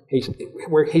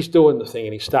 he's doing the thing,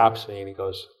 and he stops me, and he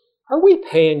goes, "Are we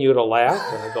paying you to laugh?"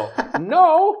 And I go,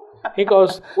 "No." He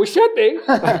goes, "We should be."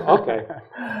 Okay.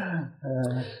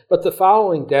 But the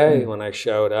following day when I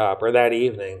showed up, or that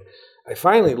evening, I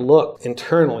finally looked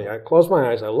internally. I closed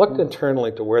my eyes. I looked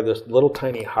internally to where this little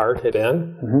tiny heart had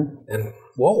been. And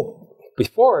whoa,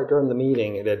 before, during the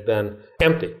meeting, it had been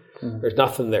empty. There's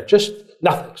nothing there. Just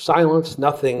nothing. Silence,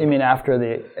 nothing. You mean after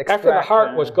the extraction? After the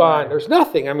heart was gone, there's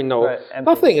nothing. I mean,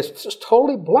 nothing. It's just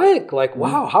totally blank. Like,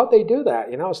 wow, how'd they do that?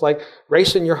 It's like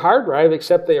racing your hard drive,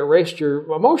 except they erased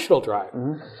your emotional drive.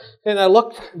 And I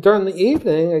looked during the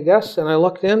evening, I guess, and I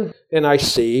looked in, and I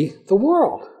see the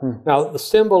world. Now, the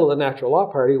symbol of the Natural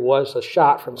Law Party was a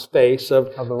shot from space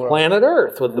of planet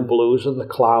Earth with the blues and the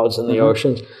clouds and the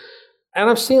oceans. And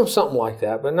I'm seeing something like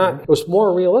that, but not. It was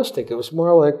more realistic. It was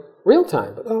more like real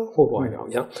time. But what do I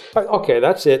know? But, okay,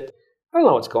 that's it. I don't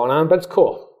know what's going on, but it's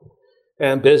cool. And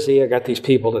I'm busy. I got these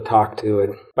people to talk to.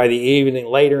 And by the evening,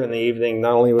 later in the evening,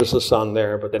 not only was the sun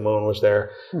there, but the moon was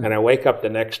there. And I wake up the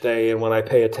next day, and when I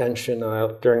pay attention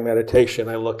during meditation,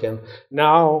 I look in.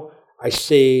 Now I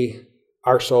see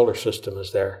our solar system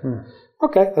is there.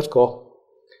 Okay, that's cool.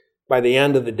 By the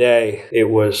end of the day, it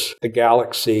was the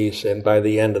galaxies, and by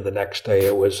the end of the next day,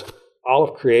 it was all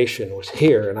of creation was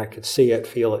here, and I could see it,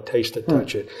 feel it, taste it,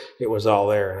 touch it. It was all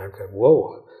there, and I'm going,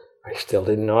 whoa, I still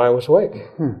didn't know I was awake.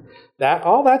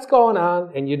 All that's going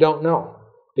on, and you don't know,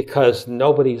 because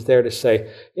nobody's there to say,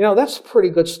 that's pretty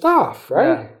good stuff,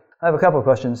 right? Yeah. I have a couple of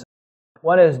questions.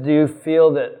 One is, do you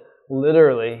feel that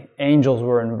literally angels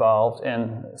were involved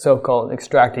in so-called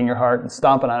extracting your heart and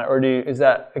stomping on it, or is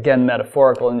that, again,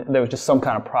 metaphorical, and there was just some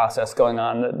kind of process going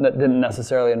on that didn't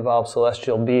necessarily involve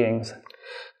celestial beings?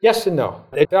 Yes and no.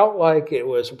 It felt like it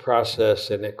was a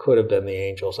process, and it could have been the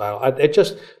angels.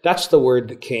 That's the word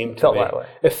that came to me. Felt that way.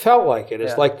 It felt like it.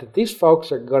 It's like that these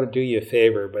folks are going to do you a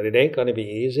favor, but it ain't going to be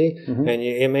easy, and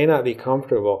it may not be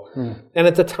comfortable. And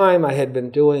at the time, I had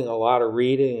been doing a lot of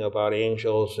reading about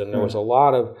angels, and there was a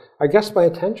lot of, I guess my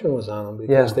attention was on them,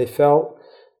 because they felt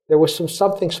there was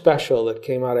something special that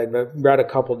came out. I'd read a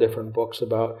couple different books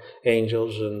about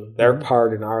angels and their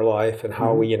part in our life and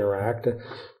how we interact.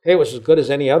 It was as good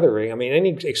as any other ring. I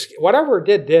mean, whatever it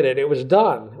did it. It was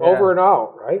done over and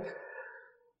out, right?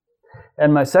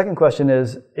 And my second question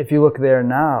is, if you look there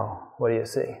now, what do you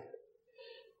see?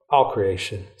 All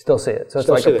creation. Still see it. So it's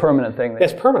like a permanent thing.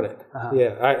 It's permanent.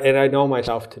 Yeah, and I know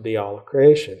myself to be all of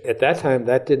creation. At that time,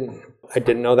 I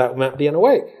didn't know that meant being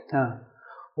awake.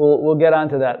 We'll get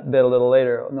onto that bit a little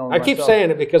later. I keep saying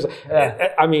it because,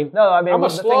 I'm a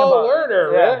slow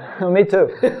learner. Yeah, me too.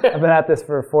 I've been at this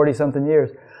for 40-something years.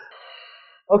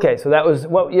 Okay, so that was,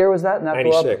 what year was that?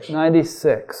 96.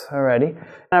 96, alrighty. And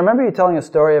I remember you telling a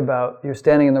story about you're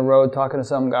standing in the road talking to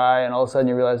some guy, and all of a sudden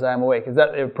you realize I'm awake. Is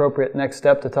that the appropriate next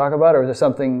step to talk about, or is there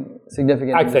something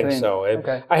significant in between? I think so.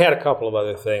 Okay. I had a couple of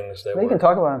other things that you can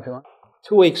talk about them if you want.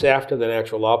 2 weeks after the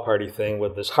Natural Law Party thing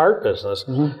with this heart business,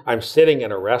 I'm sitting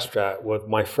in a restaurant with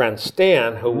my friend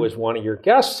Stan, who was one of your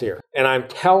guests here. And I'm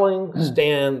telling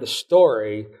Stan the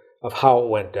story of how it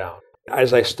went down.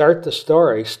 As I start the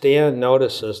story, Stan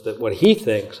notices that what he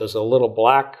thinks is a little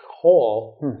black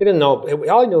hole. He didn't know.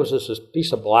 All he knew was this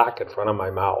piece of black in front of my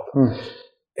mouth.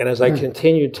 And as I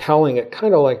continued telling it,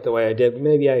 kind of like the way I did,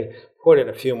 maybe I put in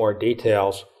a few more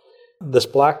details, this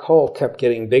black hole kept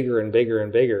getting bigger and bigger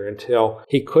and bigger until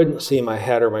he couldn't see my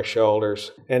head or my shoulders.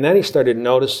 And then he started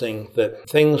noticing that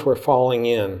things were falling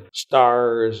in,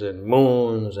 stars and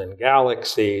moons and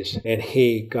galaxies, and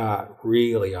he got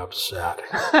really upset.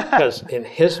 Because in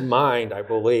his mind, I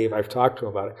believe, I've talked to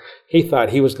him about it, he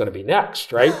thought he was going to be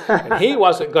next, right? And he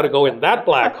wasn't going to go in that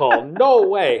black hole. No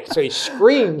way. So he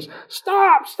screams,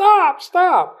 "Stop, stop,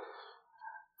 stop."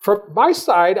 From my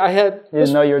side, I had... You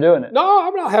didn't know you were doing it. No,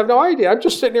 I have no idea. I'm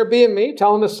just sitting there being me,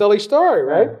 telling this silly story,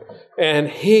 right? And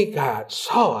he got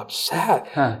so upset.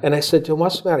 And I said to him,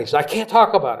 "What's the matter?" He said, "I can't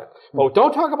talk about it." "Well,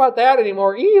 don't talk about that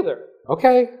anymore either."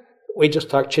 Okay. we just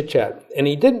talked chit-chat. And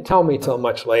he didn't tell me till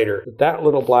much later that that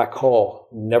little black hole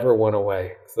never went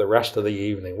away for the rest of the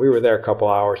evening. We were there a couple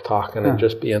hours talking and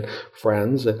just being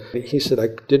friends. And he said, I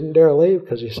didn't dare leave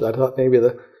because he said, I thought maybe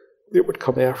it would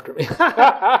come after me.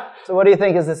 So what do you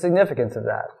think is the significance of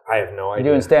that? I have no idea. Did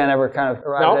you and Stan ever kind of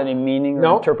arrive at any meaning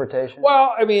or interpretation?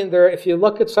 Well, I mean, if you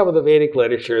look at some of the Vedic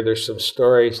literature, there's some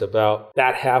stories about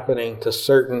that happening to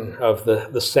certain of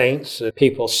the saints,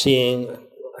 people seeing,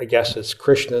 I guess it's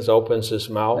Krishna opens his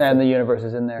mouth. And the universe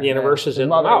is in there. The universe is in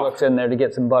the mother mouth. looks in there to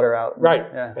get some butter out. Right.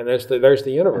 Yeah. And there's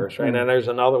the universe, right? And there's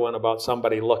another one about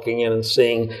somebody looking in and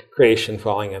seeing creation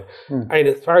falling in. I mean,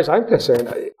 as far as I'm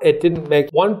concerned, it didn't make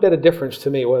one bit of difference to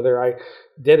me whether I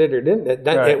did it or didn't.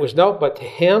 It was but to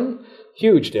him,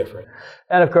 huge difference.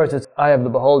 And of course, it's eye of the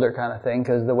beholder kind of thing,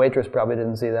 because the waitress probably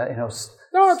didn't see that.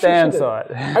 No, Stan saw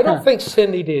it. I don't think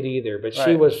Cindy did either, but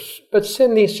she was. But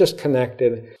Cindy's just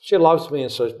connected. She loves me,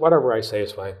 and so whatever I say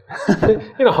is fine.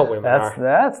 You know how women are.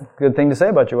 That's a good thing to say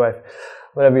about your wife.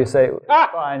 Whatever you say, it's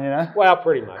fine, Well,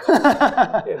 pretty much.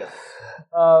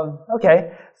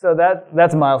 Okay, so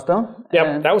that's a milestone.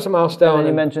 Yep, that was a milestone. And then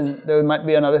you mentioned there might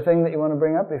be another thing that you want to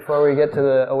bring up before we get to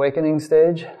the awakening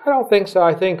stage? I don't think so.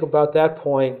 I think about that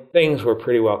point, things were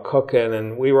pretty well cooking,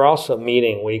 and we were also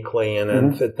meeting weekly.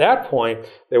 And at that point,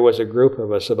 there was a group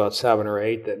of us, about 7 or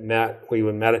 8, that met. We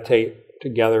would meditate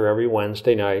together every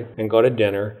Wednesday night and go to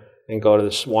dinner and go to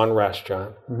this one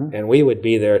restaurant. And we would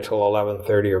be there till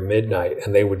 11:30 or midnight,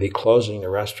 and they would be closing the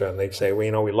restaurant. They'd say,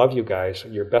 well, we love you guys.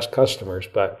 You're best customers,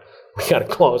 but we got to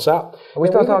close up. Are we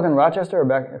still talking Rochester or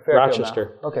back Fairfield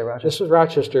Rochester. Now? Okay, Rochester. This was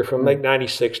Rochester from like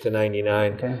 96 to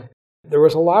 99. Okay. There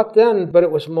was a lot then, but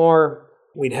it was more,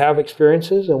 we'd have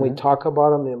experiences and we'd talk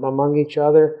about them among each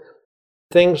other.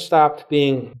 Things stopped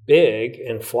being big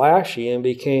and flashy and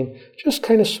became just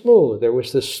kind of smooth. There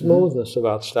was this smoothness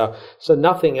about stuff. So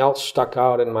nothing else stuck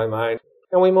out in my mind.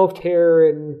 And we moved here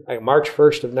in March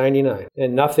 1st of 99.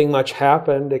 And nothing much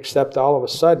happened except all of a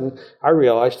sudden I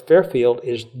realized Fairfield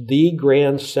is the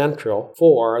grand central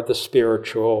for the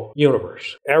spiritual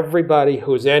universe. Everybody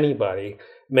who's anybody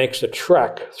makes a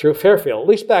trek through Fairfield, at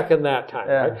least back in that time.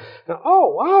 Right? And,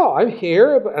 oh, wow, I'm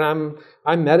here, and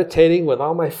I'm meditating with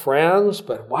all my friends,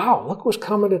 but wow, look who's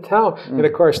coming to town. And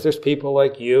of course, there's people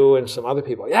like you and some other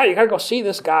people. Yeah, you got to go see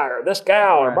this guy or this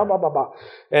gal or blah, blah, blah, blah.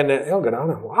 And they'll go down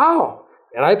and wow.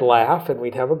 And I'd laugh and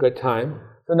we'd have a good time.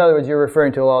 So in other words, you're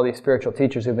referring to all these spiritual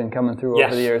teachers who've been coming through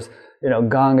over the years.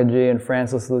 Gangaji and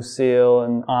Francis Lucille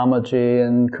and Amaji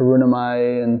and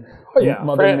Karunamai and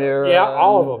Mother Mira. Yeah,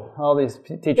 all of them. All these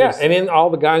teachers. Yeah, and in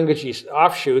all the Gangaji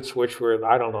offshoots, which were,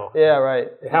 I don't know. Yeah, right.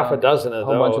 Half a dozen of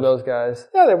those. A whole bunch of those guys.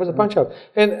 Yeah, there was a bunch of them.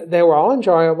 And they were all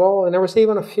enjoyable, and there was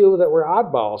even a few that were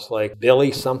oddballs, like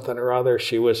Billy something or other.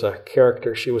 She was a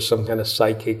character. She was some kind of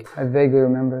psychic. I vaguely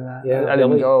remember that. Yeah, I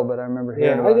didn't go, but I remember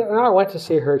hearing about it. I went to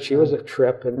see her. She was a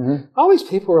trip, and all these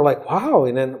people were like, wow.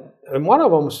 And one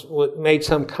of them made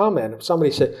some comment.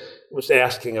 Somebody was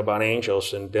asking about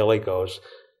angels, and Billy goes,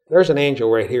 there's an angel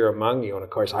right here among you. And of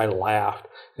course, I laughed.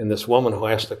 And this woman who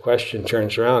asked the question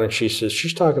turns around and she says,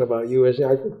 she's talking about you. I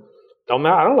don't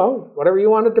know. Whatever you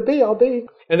want it to be, I'll be.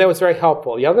 And that was very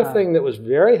helpful. The other thing that was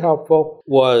very helpful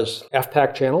was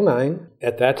FPAC Channel 9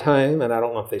 at that time, and I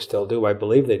don't know if they still do, I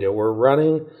believe they do, were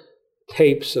running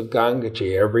tapes of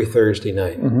Gangaji every Thursday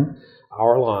night,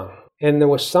 hour long. And there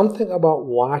was something about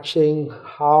watching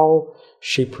how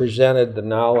she presented the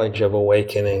knowledge of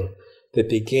awakening that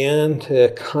began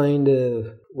to kind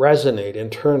of resonate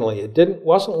internally. It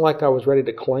wasn't like I was ready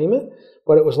to claim it,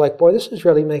 but it was like, boy, this is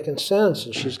really making sense,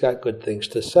 and she's got good things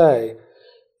to say.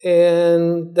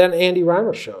 And then Andy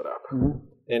Reimer showed up.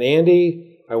 And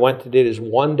Andy, I went to did his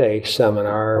one-day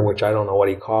seminar, which I don't know what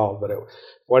he called, but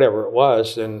whatever it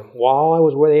was. And while I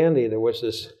was with Andy, there was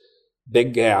this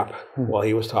big gap while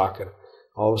he was talking.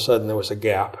 All of a sudden, there was a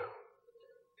gap.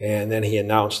 And then he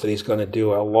announced that he's going to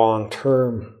do a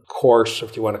long-term course,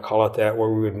 if you want to call it that,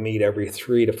 where we would meet every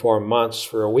 3 to 4 months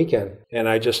for a weekend. And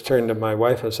I just turned to my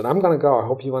wife and said, I'm going to go. I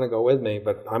hope you want to go with me,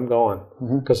 but I'm going.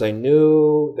 Because I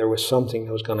knew there was something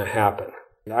that was going to happen.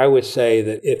 I would say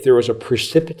that if there was a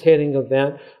precipitating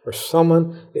event or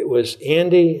someone, it was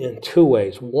Andy in 2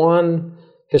 ways. One,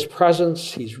 his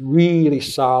presence, he's really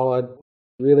solid,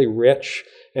 really rich,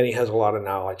 and he has a lot of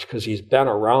knowledge because he's been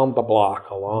around the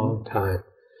block a long time.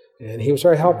 And he was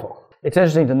very helpful. It's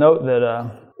interesting to note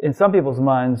that in some people's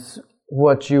minds,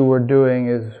 what you were doing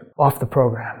is off the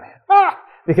program.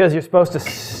 Because you're supposed to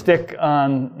stick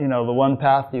on, the one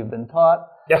path you've been taught.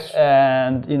 Yes.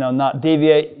 And, not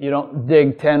deviate. You don't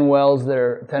dig 10 wells that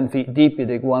are 10 feet deep. You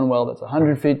dig one well that's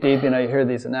 100 feet deep. You hear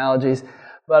these analogies.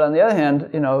 But on the other hand,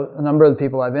 you know, a number of the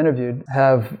people I've interviewed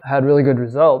have had really good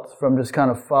results from just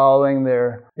kind of following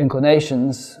their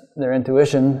inclinations, their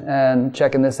intuition, and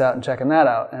checking this out and checking that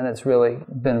out. And it's really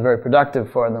been very productive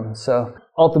for them. So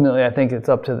ultimately, I think it's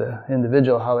up to the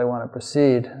individual how they want to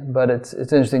proceed. But it's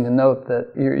interesting to note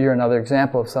that you're another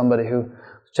example of somebody who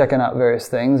was checking out various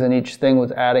things, and each thing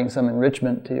was adding some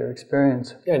enrichment to your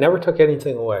experience. Yeah, I never took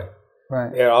anything away.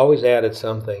 Right. It always added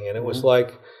something. And it was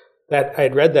like that.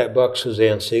 I'd read that book,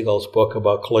 Suzanne Siegel's book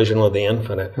about collision with the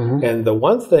infinite. And the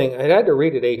one thing, I had to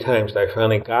read it 8 times, and I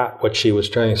finally got what she was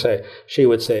trying to say. She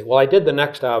would say, well, I did the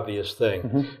next obvious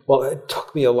thing. Well, it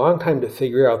took me a long time to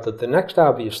figure out that the next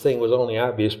obvious thing was only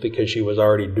obvious because she was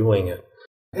already doing it.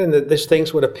 And that these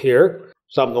things would appear.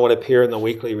 Something would appear in the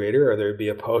Weekly Reader, or there'd be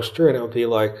a poster, and it would be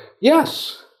like,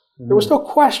 yes, there was no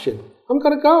question. I'm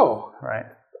going to go. Right.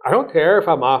 I don't care if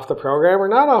I'm off the program or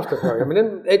not off the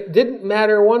program. It didn't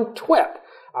matter one twit.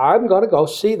 I'm going to go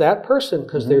see that person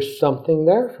because there's something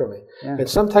there for me. Yeah. And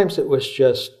sometimes it was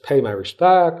just pay my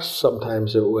respects.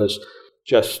 Sometimes it was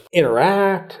just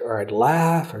interact, or I'd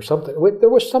laugh or something. There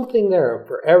was something there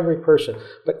for every person.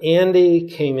 But Andy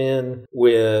came in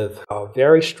with a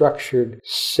very structured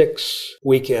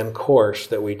 6-weekend course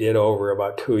that we did over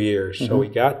about 2 years. So we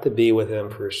got to be with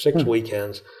him for 6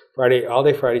 weekends. Friday, all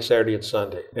day Friday, Saturday, and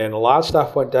Sunday. And a lot of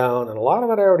stuff went down, and a lot of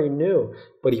it I already knew,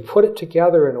 but he put it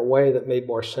together in a way that made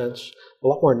more sense, a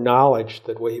lot more knowledge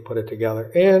the way he put it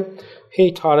together. And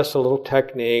he taught us a little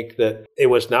technique that it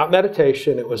was not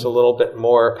meditation, it was a little bit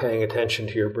more paying attention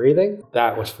to your breathing.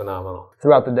 That was phenomenal.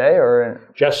 Throughout the day, or?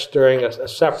 Just during a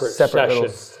separate session.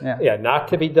 Yeah, not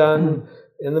to be done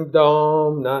in the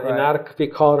dome, not to be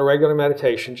called a regular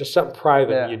meditation, just something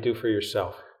private you do for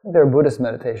yourself. There are Buddhist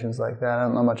meditations like that. I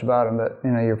don't know much about them, but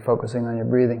you know, you're focusing on your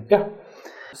breathing. Yeah.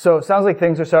 So it sounds like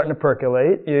things are starting to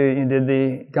percolate. You did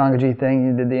the Gangaji thing,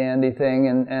 you did the Andy thing,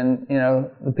 and you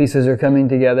know, the pieces are coming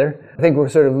together. I think we're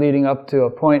sort of leading up to a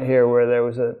point here where there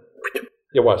was a...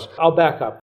 It was. I'll back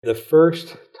up. The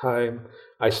first time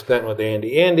I spent with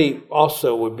Andy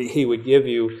also would give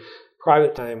you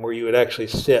private time where you would actually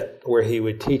sit, where he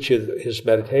would teach you his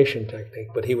meditation technique,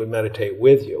 but he would meditate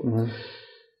with you.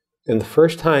 And the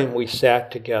first time we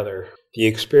sat together, the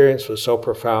experience was so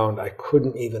profound, I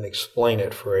couldn't even explain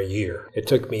it for a year. It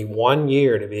took me 1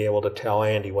 year to be able to tell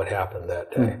Andy what happened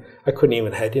that day.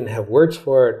 I didn't have words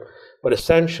for it, but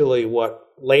essentially what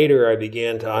later I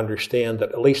began to understand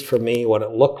that, at least for me, what it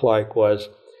looked like was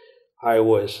I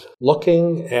was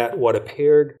looking at what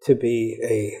appeared to be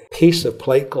a piece of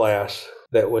plate glass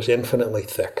that was infinitely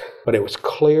thick, but it was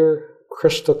clear,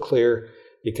 crystal clear.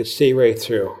 You could see right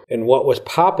through. And what was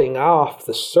popping off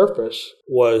the surface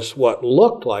was what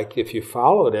looked like, if you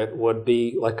followed it, would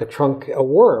be like a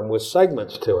worm with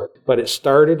segments to it. But it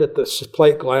started at the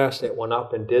plate glass, it went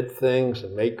up and did things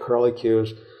and made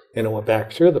curlicues, and it went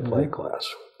back through the plate glass.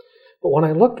 But when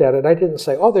I looked at it, I didn't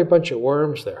say, oh, there are a bunch of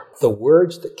worms there. The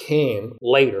words that came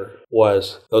later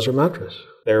was, those are mantras.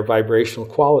 They're vibrational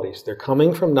qualities. They're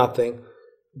coming from nothing,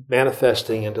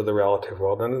 manifesting into the relative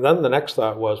world. And then the next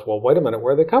thought was, well, wait a minute,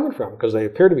 where are they coming from? Because they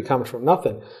appear to be coming from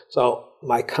nothing. So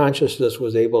my consciousness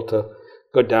was able to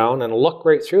go down and look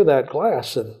right through that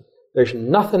glass, and there's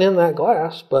nothing in that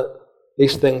glass, but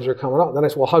these things are coming out. Then I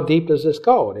said, well, how deep does this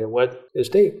go? And it went as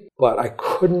deep. But I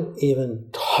couldn't even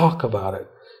talk about it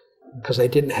because I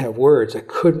didn't have words.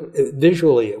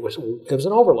 Visually, it was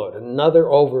an overload, another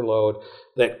overload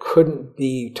that couldn't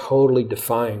be totally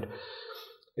defined.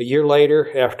 A year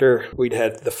later, after we'd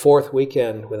had the 4th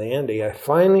weekend with Andy, I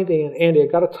finally began, Andy, I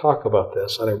got to talk about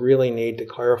this, and I really need to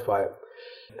clarify it.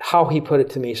 How he put it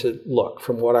to me, he said, look,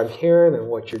 from what I'm hearing and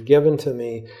what you're giving to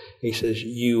me, he says,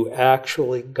 you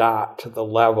actually got to the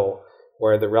level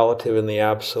where the relative and the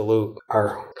absolute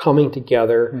are coming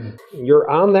together. You're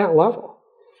on that level.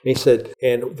 And he said,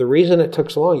 and the reason it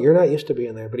took so long, you're not used to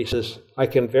being there, but he says, I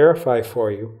can verify for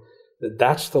you that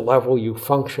that's the level you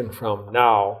function from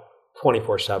now,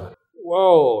 24/7.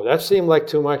 Whoa, that seemed like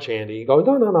too much, Andy. You go,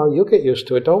 no, you'll get used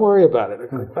to it. Don't worry about it.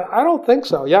 I don't think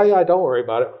so. Yeah, don't worry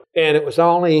about it. And it was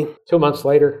only 2 months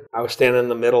later, I was standing in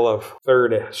the middle of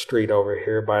 3rd Street over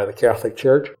here by the Catholic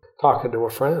Church, talking to a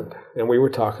friend. And we were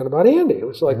talking about Andy. It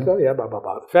was like, oh yeah, blah, blah,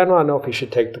 blah. The friend wanted to know if he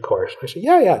should take the course. I said,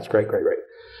 yeah, it's great.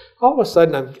 All of a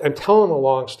sudden, I'm telling him a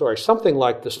long story, something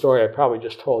like the story I probably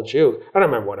just told you. I don't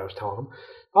remember what I was telling him.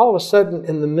 All of a sudden,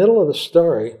 in the middle of the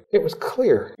story, it was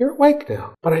clear. You're awake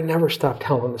now. But I never stopped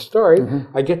telling the story.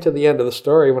 I get to the end of the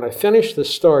story. When I finished the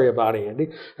story about Andy,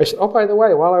 I said, oh, by the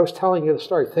way, while I was telling you the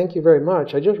story, thank you very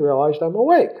much. I just realized I'm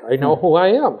awake. I know who I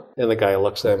am. And the guy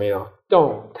looks at me,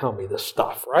 don't tell me this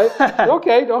stuff, right?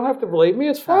 Okay, don't have to believe me.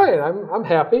 It's fine. I'm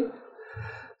happy.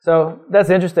 So that's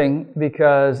interesting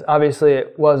because obviously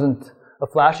it wasn't a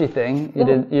flashy thing. You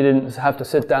didn't have to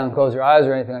sit down and close your eyes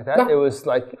or anything like that. No. It was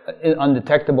like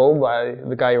undetectable by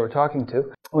the guy you were talking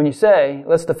to. When you say,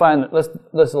 let's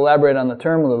elaborate on the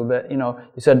term a little bit. You know,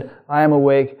 you said, I am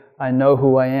awake, I know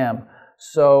who I am.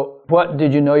 So what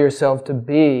did you know yourself to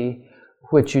be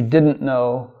which you didn't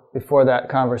know before that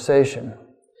conversation?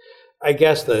 I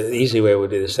guess the easy way would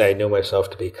be to say I knew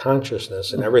myself to be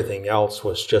consciousness, and everything else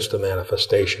was just a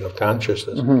manifestation of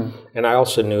consciousness. Mm-hmm. And I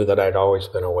also knew that I'd always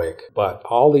been awake. But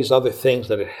all these other things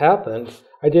that had happened,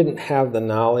 I didn't have the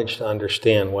knowledge to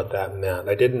understand what that meant.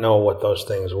 I didn't know what those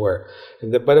things were.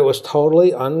 But it was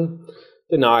totally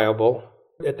undeniable.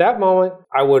 At that moment,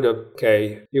 I would have,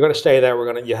 okay, you're going to stay there,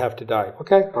 you have to die.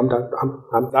 Okay, I'm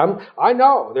done. I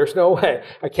know, there's no way.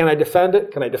 Can I defend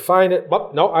it? Can I define it? Well,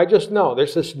 no, I just know.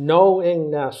 There's this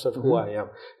knowingness of who I am.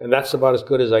 And that's about as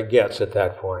good as I get at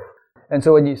that point. And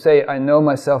so when you say, I know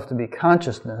myself to be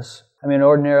consciousness, I mean,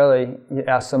 ordinarily, you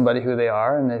ask somebody who they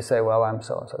are, and they say, well, I'm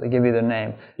so-and-so. They give you their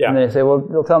name. Yeah. And then they say, well,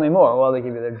 they'll tell me more. Well, they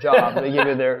give you their job. They give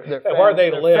you their where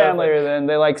they live. Family, and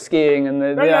they like skiing,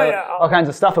 and all kinds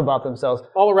of stuff about themselves.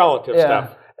 All the relative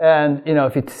stuff. And, you know,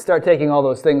 if you start taking all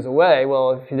those things away,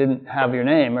 well, if you didn't have your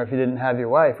name, or if you didn't have your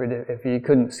wife, or if you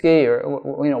couldn't ski, or,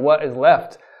 you know, what is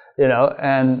left? You know,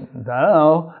 and I don't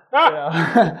know. You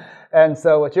know. And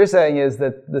so what you're saying is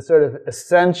that the sort of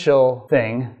essential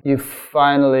thing, you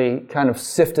finally kind of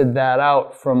sifted that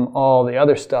out from all the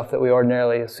other stuff that we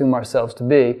ordinarily assume ourselves to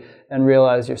be and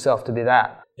realize yourself to be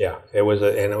that. Yeah, it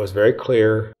was very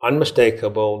clear,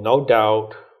 unmistakable, no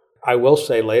doubt. I will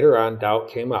say later on, doubt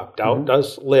came up. Doubt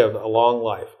does live a long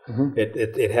life. Mm-hmm.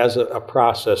 It has a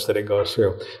process that it goes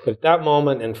through. But at that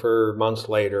moment and for months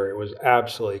later, it was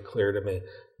absolutely clear to me.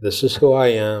 This is who I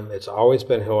am. It's always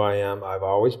been who I am. I've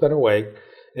always been awake.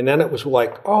 And then it was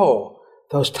like, oh,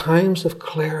 those times of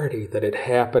clarity that had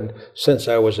happened since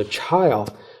I was a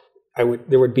child,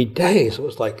 there would be days. It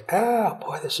was like,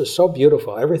 boy, this is so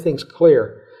beautiful. Everything's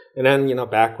clear. And then, you know,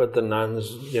 back with the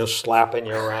nuns, you know, slapping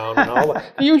you around and all the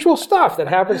usual stuff that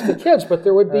happens to kids. But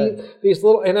there would be these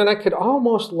little, and then I could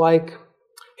almost like,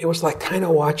 it was like kind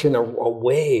of watching a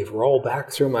wave roll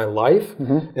back through my life.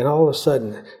 Mm-hmm. And all of a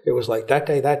sudden, it was like that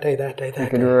day. You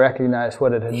could recognize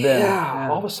what it had been. Yeah,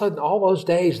 all of a sudden, all those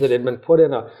days that had been put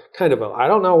in a kind of I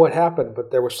don't know what happened,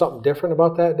 but there was something different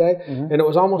about that day. Mm-hmm. And it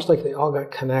was almost like they all got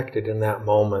connected in that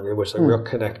moment. It was a real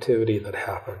connectivity that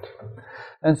happened.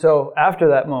 And so after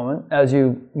that moment, as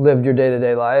you lived your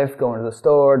day-to-day life, going to the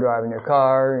store, driving your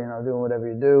car, you know, doing whatever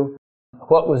you do,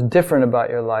 what was different about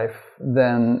your life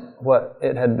than what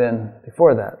it had been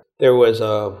before that? There was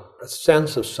a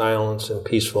sense of silence and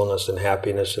peacefulness and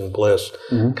happiness and bliss,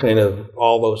 kind of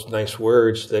all those nice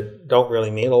words that don't really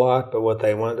mean a lot, but what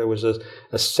they want. There was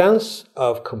a sense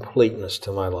of completeness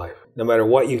to my life. No matter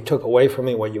what you took away from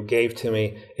me, what you gave to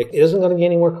me, it isn't going to be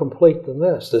any more complete than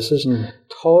this. This is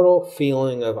total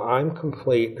feeling of I'm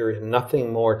complete. There is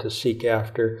nothing more to seek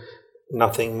after,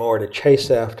 nothing more to chase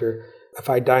after. If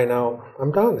I die now,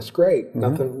 I'm done. It's great.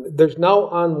 Nothing. There's no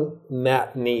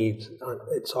unmet needs.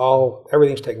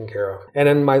 Everything's taken care of. And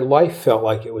then my life felt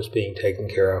like it was being taken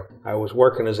care of. I was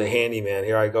working as a handyman.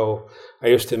 Here I go. I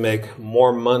used to make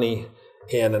more money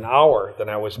in an hour than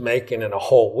I was making in a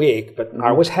whole week, but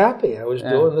I was happy. I was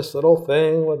doing this little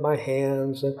thing with my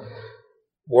hands and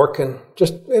working.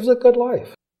 It was a good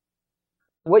life.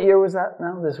 What year was that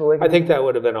now, this awakening? I think that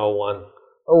would have been 01.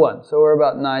 01. So we're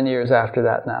about 9 years after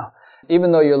that now.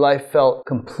 Even though your life felt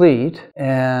complete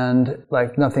and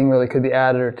like nothing really could be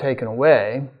added or taken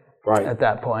away at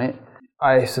that point,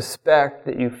 I suspect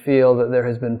that you feel that there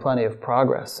has been plenty of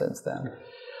progress since then.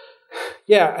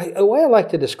 Yeah, the way I like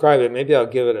to describe it, maybe I'll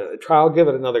give it a try. I'll give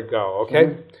it another go, okay?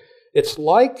 Mm-hmm. It's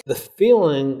like the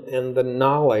feeling and the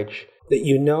knowledge that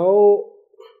you know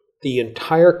the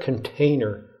entire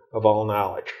container of all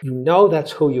knowledge. You know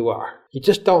that's who you are. You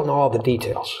just don't know all the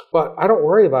details. But I don't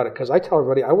worry about it because I tell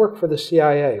everybody I work for the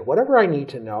CIA. Whatever I need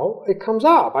to know, it comes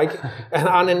up. And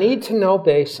on a need-to-know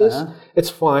basis, it's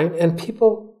fine. And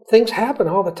things happen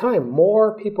all the time.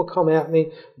 More people come at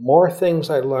me, more things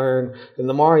I learn, and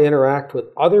the more I interact with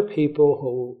other people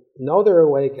who know they're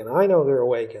awake, and I know they're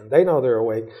awake, and they know they're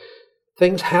awake,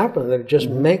 things happen that just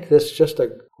make this just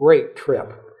a great trip.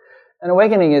 And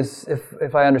awakening is,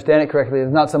 if I understand it correctly,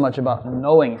 is not so much about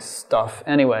knowing stuff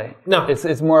anyway. No.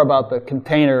 It's more about the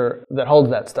container that holds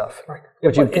that stuff. Right.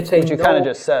 Which you kind of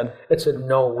just said. It's a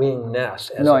knowingness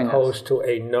as opposed to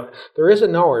a know. There is a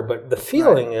knower, but the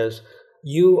feeling is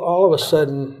you all of a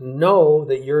sudden know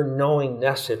that you're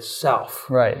knowingness itself.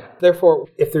 Right. Therefore,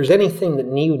 if there's anything that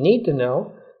you need to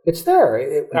know, It's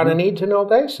there on a need-to-know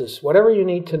basis. Whatever you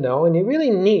need to know, and you really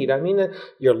need. I mean,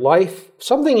 your life,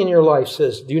 something in your life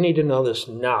says, do you need to know this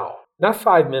now? Not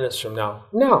 5 minutes from now.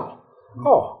 Now.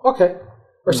 Oh, okay.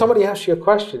 Or somebody asks you a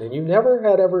question, and you never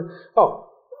had ever, oh,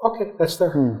 okay, that's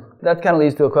there. That kind of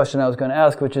leads to a question I was going to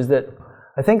ask, which is that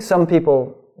I think some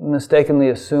people mistakenly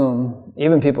assume,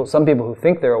 some people who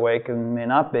think they're awake and may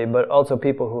not be, but also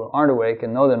people who aren't awake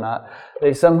and know they're not,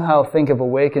 they somehow think of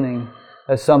awakening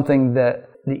as something that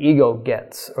the ego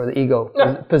gets, or the ego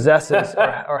possesses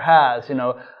or has.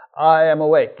 I am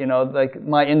awake. Like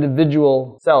my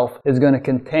individual self is going to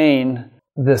contain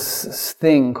this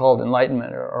thing called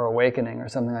enlightenment or awakening or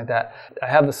something like that. I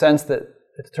have the sense that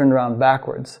it's turned around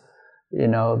backwards.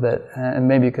 And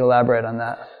maybe you could elaborate on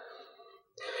that.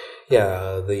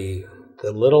 Yeah, the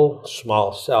little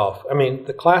small self. I mean,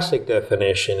 the classic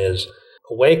definition is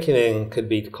awakening could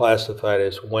be classified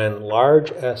as when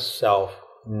large S self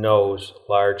knows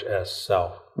large S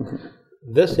self.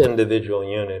 This individual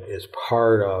unit is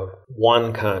part of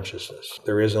one consciousness.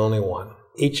 There is only one.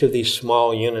 Each of these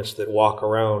small units that walk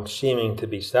around seeming to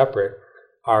be separate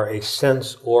are a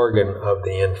sense organ of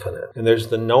the infinite. And there's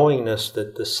the knowingness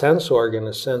that the sense organ,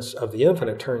 the sense of the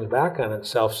infinite, turns back on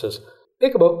itself, says,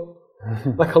 peekaboo,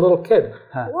 like a little kid.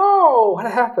 Whoa, what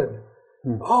happened?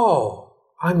 Oh,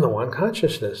 I'm the one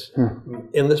consciousness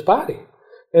in this body.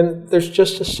 And there's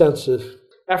just a sense of,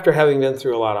 after having been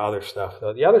through a lot of other stuff,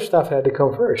 though, the other stuff had to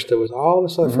come first. It was all of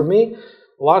a sudden, for me,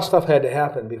 a lot of stuff had to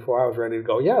happen before I was ready to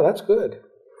go, yeah, that's good.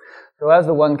 So as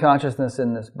the one consciousness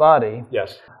in this body,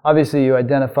 yes, obviously you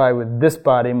identify with this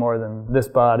body more than this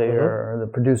body or the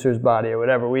producer's body or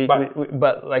whatever.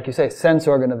 But like you say, sense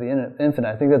organ of the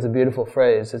infinite, I think that's a beautiful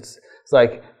phrase. It's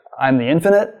like I'm the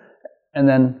infinite, and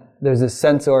then there's this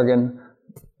sense organ,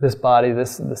 this body,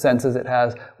 the senses it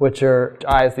has, which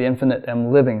I as the infinite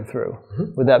am living through.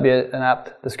 Would that be an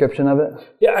apt description of it?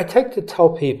 Yeah, I take to tell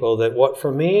people that what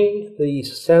for me, the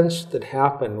sense that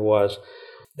happened was,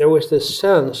 there was this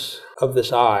sense of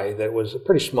this eye that was a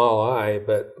pretty small eye,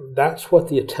 but that's what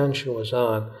the attention was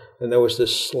on. And there was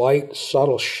this slight,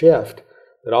 subtle shift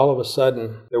that all of a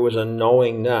sudden there was a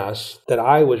knowingness that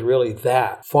I was really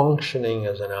that, functioning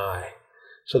as an eye.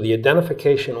 So the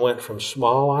identification went from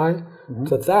small eye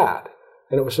to that.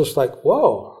 And it was just like,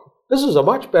 whoa, this is a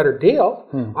much better deal.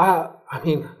 I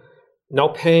mean, no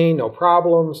pain, no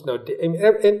problems, not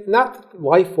that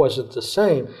life wasn't the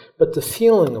same, but the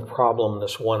feeling of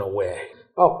problemness went away.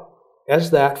 Oh,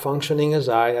 as that, functioning as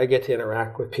I get to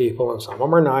interact with people, and some of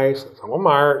them are nice, and some of them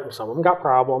aren't, and some of them got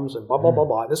problems, and blah, blah, blah,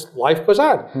 blah. This life goes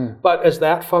on. But as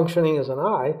that, functioning as an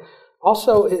I,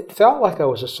 also, it felt like I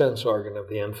was a sense organ of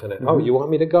the infinite. Oh, you want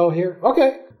me to go here?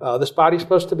 Okay. This body's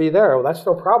supposed to be there. Well, that's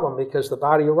no problem because the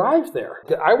body arrived there.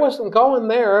 I wasn't going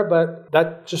there, but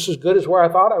that's just as good as where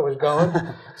I thought I was going.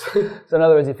 So in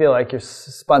other words, you feel like you're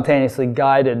spontaneously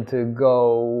guided to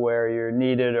go where you're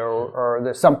needed, or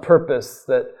there's some purpose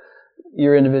that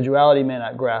your individuality may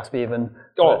not grasp even,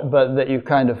 but that you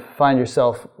kind of find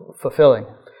yourself fulfilling.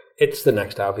 It's the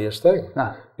next obvious thing.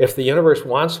 If the universe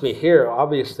wants me here,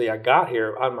 obviously I got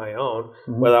here on my own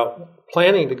without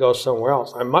planning to go somewhere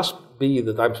else. I must be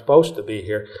that I'm supposed to be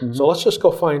here. So let's just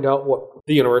go find out what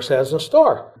the universe has in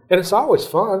store. And it's always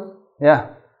fun.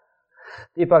 Yeah.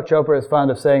 Deepak Chopra is fond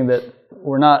of saying that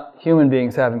we're not human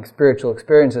beings having spiritual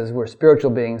experiences, we're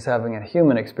spiritual beings having a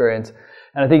human experience.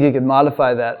 And I think you could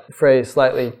modify that phrase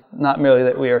slightly, not merely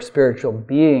that we are spiritual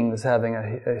beings having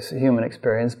a human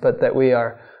experience, but that we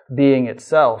are being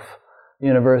itself,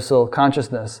 universal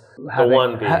consciousness. The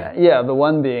one being. The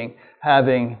one being,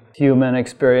 having human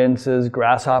experiences,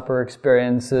 grasshopper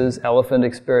experiences, elephant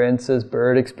experiences,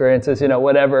 bird experiences,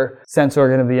 whatever sense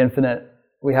organ of the infinite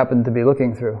we happen to be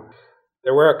looking through.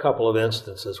 There were a couple of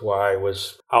instances where I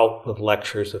was out with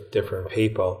lectures of different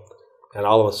people, and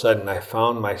all of a sudden I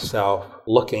found myself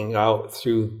looking out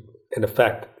through, in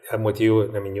effect, I'm with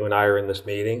you, I mean, you and I are in this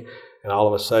meeting, and all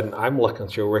of a sudden I'm looking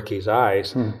through Ricky's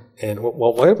eyes, and,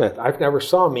 well, wait a minute, I've never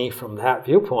saw me from that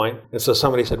viewpoint. And so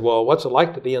somebody said, well, what's it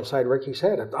like to be inside Ricky's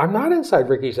head? I'm not inside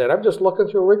Ricky's head, I'm just looking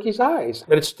through Ricky's eyes.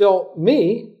 But it's still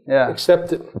me, except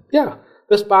that,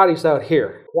 this body's out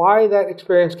here. Why that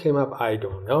experience came up, I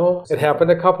don't know. It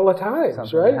happened a couple of times,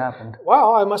 something right? Happened.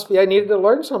 Wow, I needed to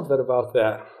learn something about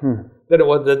that.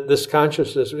 That this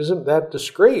consciousness isn't that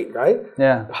discrete, right?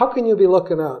 Yeah. How can you be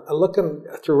looking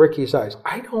through Ricky's eyes?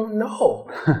 I don't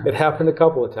know. It happened a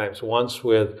couple of times. Once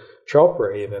with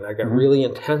Chopra even. I got really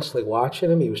intensely watching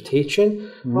him. He was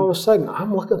teaching. All of a sudden,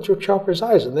 I'm looking through Chopra's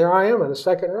eyes, and there I am in the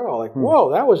second row. Like,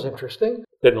 whoa, that was interesting.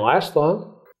 Didn't last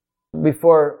long.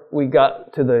 Before we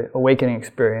got to the awakening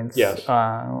experience, Yes.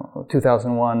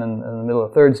 2001 in the middle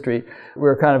of 3rd Street, we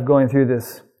were kind of going through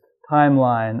this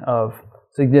timeline of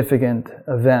significant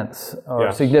events, or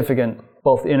Yes. significant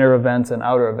both inner events and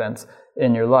outer events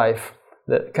in your life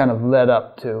that kind of led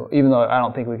up to, even though I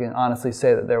don't think we can honestly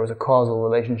say that there was a causal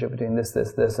relationship between this,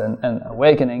 and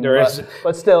awakening. There is.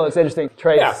 But still, it's interesting to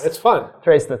trace. Yeah, it's fun.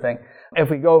 Trace the thing. If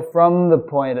we go from the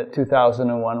point at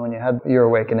 2001 when you had your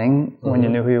awakening, when you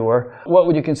knew who you were, what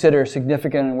would you consider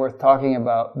significant and worth talking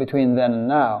about between then and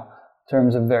now in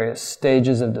terms of various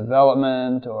stages of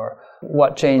development, or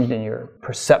what changed in your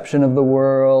perception of the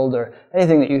world, or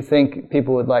anything that you think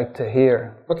people would like to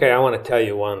hear? Okay, I want to tell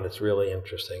you one that's really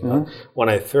interesting. When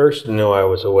I first knew I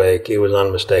was awake, it was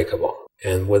unmistakable.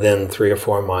 And within 3 or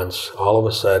 4 months, all of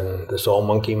a sudden, this old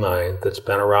monkey mind that's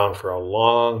been around for a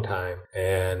long time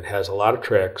and has a lot of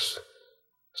tricks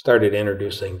started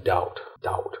introducing doubt.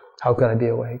 How could I be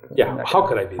awake? Yeah, how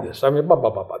could I be this? I mean, blah,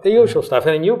 blah, blah, blah. The usual stuff.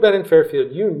 And you've been in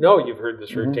Fairfield, you know you've heard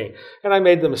this routine. And I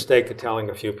made the mistake of telling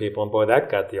a few people, and boy,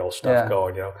 that got the old stuff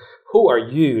going, you know. Who are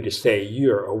you to say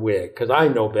you're awake? Because I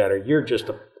know better. You're just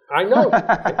I know.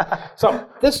 So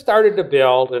this started to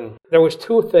build, and there was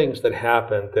 2 things that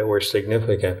happened that were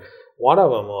significant. One of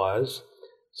them was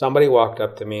somebody walked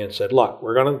up to me and said, look,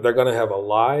 they're gonna have a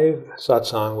live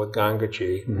satsang with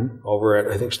Gangaji over at,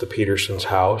 I think it's the Peterson's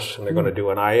house, and they're gonna do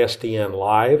an ISDN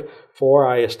live, 4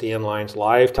 ISDN lines,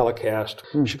 live telecast.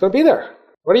 She's gonna be there.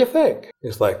 What do you think?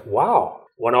 He's like, wow.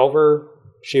 Went over.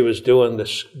 She was doing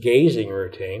this gazing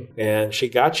routine, and she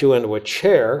got you into a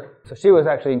chair. So she was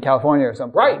actually in California or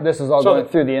something. Right. This is all going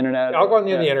through the internet. All going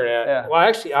through the internet. Yeah. Well,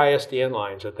 actually, ISDN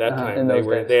lines at that time.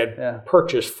 They had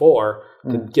purchased 4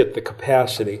 to get the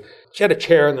capacity. She had a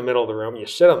chair in the middle of the room. You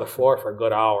sit on the floor for a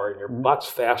good hour, and your butt's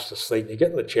fast asleep. You get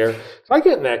in the chair. So I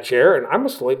get in that chair, and I'm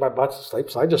asleep. My butt's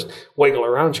asleep. So I just wiggle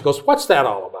around. She goes, what's that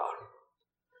all about?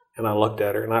 And I looked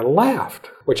at her, and I laughed,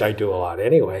 which I do a lot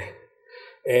anyway.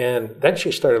 And then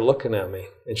she started looking at me,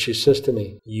 and she says to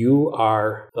me, you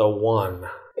are the one.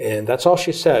 And that's all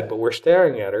she said, but we're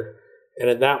staring at her. And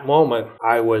at that moment,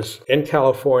 I was in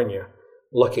California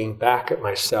looking back at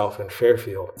myself in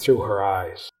Fairfield through her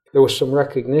eyes. There was some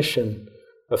recognition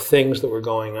of things that were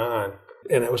going on.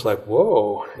 And it was like,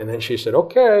 whoa. And then she said,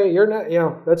 okay, you're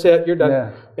not, that's it, you're done.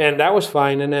 Yeah. And that was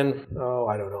fine. And then,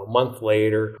 I don't know, a month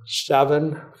later,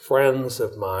 7 friends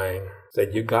of mine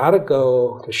said, you got to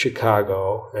go to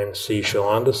Chicago and see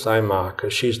Shalanda Saima,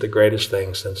 because she's the greatest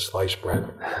thing since sliced bread.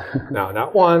 Now,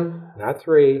 not 1, not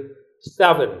 3,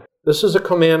 7. This is a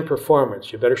command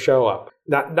performance. You better show up.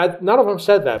 None of them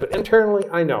said that, but internally,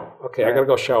 I know. Okay, I got to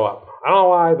go show up. I don't know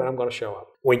why, but I'm going to show up.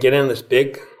 We get in this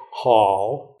big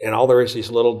hall, and all there is these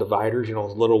little dividers,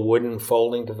 little wooden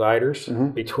folding dividers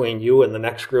between you and the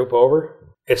next group over.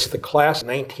 It's the class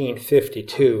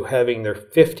 1952 having their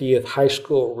 50th high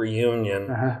school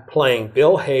reunion, playing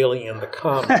Bill Haley and the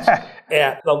Comets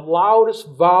at the loudest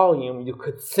volume you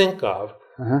could think of.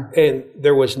 And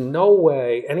there was no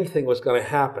way anything was going to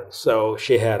happen. So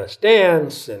she had us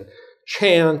dance and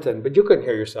chant, but you couldn't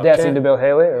hear yourself dancing to Bill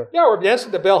Haley? Or? Yeah, we're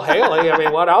dancing to Bill Haley. I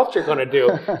mean, what else you're going to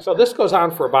do? So this goes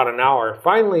on for about an hour.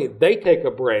 Finally, they take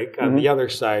a break on the other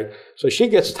side. So she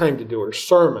gets time to do her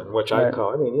sermon, which I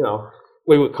call,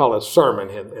 we would call it a sermon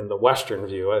in the Western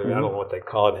view. I don't know what they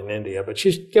call it in India, but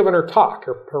she's giving her talk,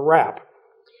 her rap.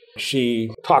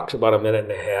 She talks about a minute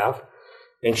and a half,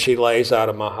 and she lays out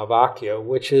a Mahavakya,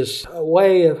 which is a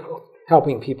way of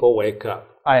helping people wake up.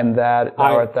 I am that, thou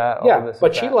art that. Yeah,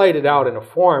 but she laid it out in a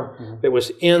form that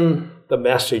was in the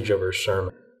message of her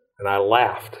sermon. And I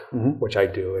laughed, which I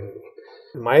do. And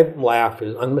my laugh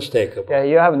is unmistakable. Yeah,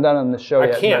 you haven't done it on the show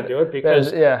yet. I can't do it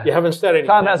because you haven't said anything.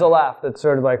 Tom has a laugh that's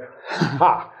sort of like,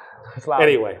 ha. It's loud.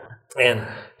 Anyway, and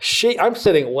I'm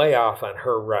sitting way off on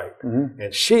her right,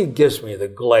 and she gives me the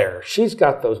glare. She's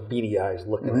got those beady eyes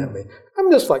looking at me.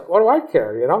 I'm just like, what do I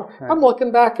care, I'm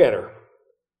looking back at her.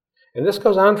 And this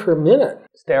goes on for a minute.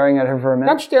 Staring at her for a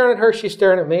minute? I'm staring at her, she's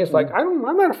staring at me. It's like, I'm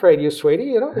not afraid of you, sweetie.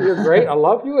 You're great, I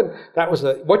love you. And that was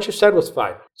what you said was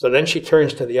fine. So then she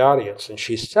turns to the audience and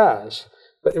she says,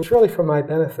 but it was really for my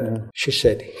benefit. She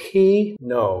said, he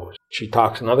knows. She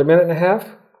talks another minute and a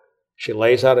half. She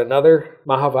lays out another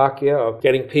Mahavakya of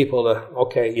getting people to,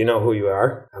 okay, you know who you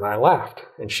are. And I laughed.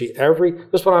 And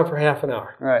this went on for half an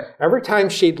hour. Right. Every time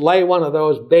she'd lay one of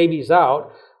those babies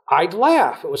out, I'd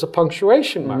laugh. It was a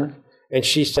punctuation mark. And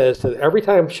she says that every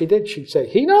time she did, she'd say,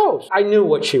 he knows. I knew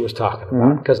what she was talking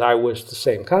about because I was the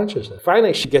same consciousness.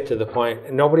 Finally, she'd get to the point,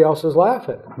 and nobody else is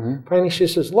laughing. Finally, she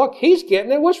says, look, he's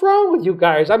getting it. What's wrong with you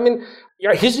guys? I mean,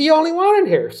 he's the only one in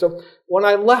here. So when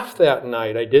I left that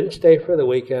night, I didn't stay for the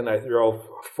weekend. I drove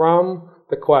from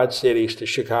the Quad Cities to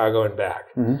Chicago and back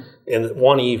in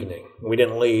one evening. We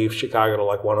didn't leave Chicago till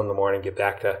like 1 in the morning, get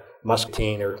back to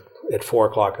Muscatine or at 4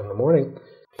 o'clock in the morning.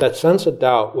 That sense of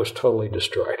doubt was totally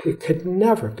destroyed. It could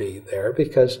never be there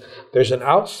because there's an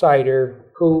outsider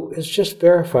who has just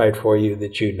verified for you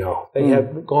that you know. They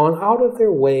have gone out of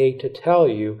their way to tell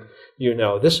you, you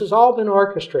know. This has all been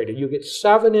orchestrated. You get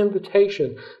 7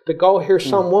 invitations to go hear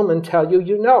some woman tell you,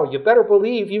 you know. You better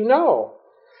believe you know.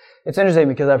 It's interesting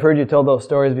because I've heard you tell those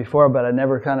stories before, but I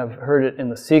never kind of heard it in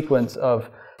the sequence of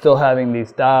still having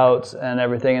these doubts and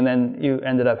everything, and then you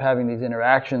ended up having these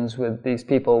interactions with these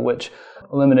people which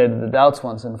eliminated the doubts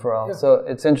once and for all. Yeah. So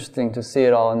it's interesting to see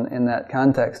it all in that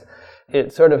context.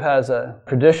 It sort of has a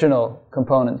traditional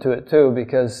component to it too,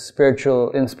 because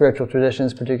in spiritual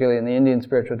traditions, particularly in the Indian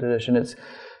spiritual tradition, it's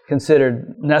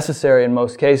considered necessary in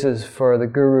most cases for the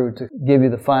guru to give you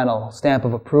the final stamp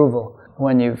of approval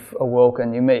when you've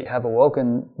awoken. You may have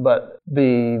awoken, but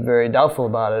be very doubtful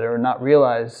about it or not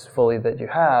realize fully that you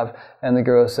have. And the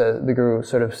guru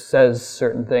sort of says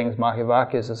certain things,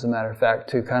 Mahavakyas as a matter of fact,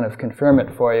 to kind of confirm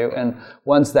it for you. And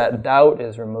once that doubt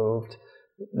is removed,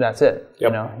 that's it. Yep.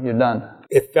 You know, you're done.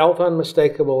 It felt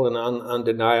unmistakable and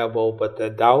undeniable, but the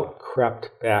doubt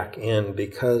crept back in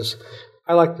because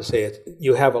I like to say it.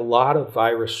 You have a lot of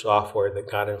virus software that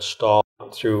got installed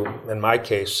through, in my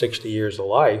case, 60 years of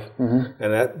life.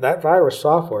 And that virus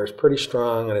software is pretty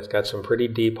strong, and it's got some pretty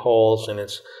deep holes, and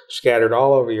it's scattered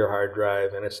all over your hard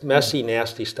drive, and it's messy,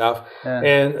 nasty stuff. Yeah.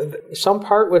 And some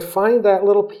part would find that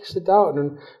little piece of doubt,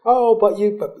 and but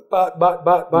you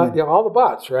know, all the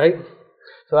buts, right?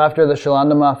 So after the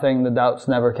Shalandama thing, the doubts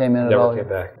never came in at all? Never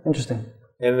came back. Interesting.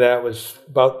 And that was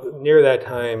about near that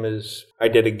time as I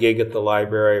did a gig at the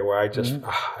library where I just,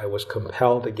 I was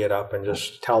compelled to get up and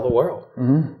just tell the world.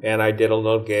 And I did a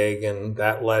little gig, and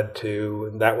that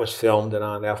was filmed and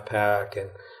on FPAC, and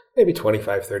maybe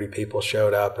 25, 30 people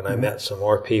showed up, and I met some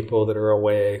more people that are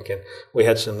awake, and we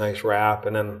had some nice rap,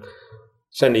 and then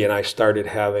Cindy and I started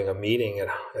having a meeting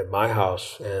at my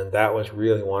house, and that was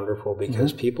really wonderful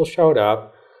because people showed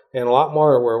up. And a lot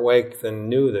more were awake than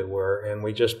knew they were, and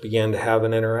we just began to have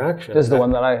an interaction. This is the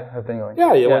one that I have been going to.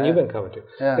 Yeah, the one you've been coming to.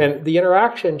 Yeah. And the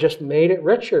interaction just made it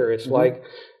richer. It's like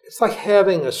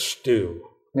having a stew.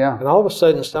 Yeah. And all of a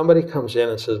sudden somebody comes in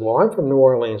and says, well, I'm from New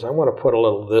Orleans, I want to put a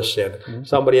little of this in.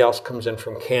 Somebody else comes in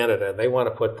from Canada, they want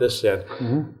to put this in.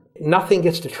 Nothing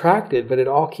gets detracted, but it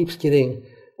all keeps getting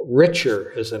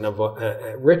richer,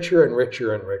 richer and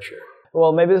richer and richer.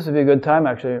 Well, maybe this would be a good time,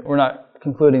 actually. We're not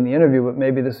concluding the interview, but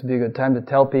maybe this would be a good time to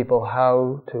tell people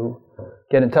how to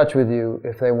get in touch with you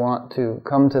if they want to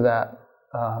come to that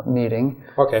meeting.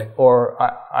 Okay. Or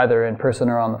either in person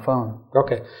or on the phone.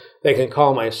 Okay. They can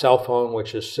call my cell phone,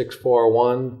 which is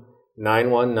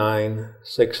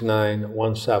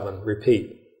 641-919-6917.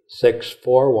 Repeat,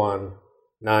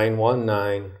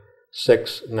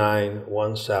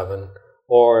 641-919-6917.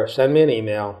 Or send me an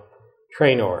email,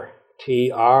 Traynor,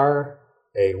 TRAYNOR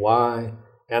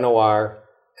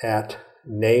 @natel.net,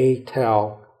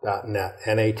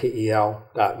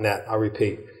 NATEL.net. I'll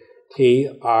repeat,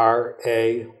 TRAYNOR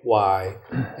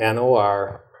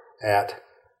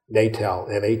 @natel,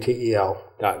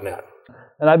 NATEL.net.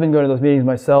 And I've been going to those meetings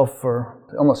myself for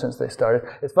almost since they started.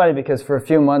 It's funny because for a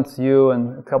few months, you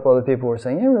and a couple other people were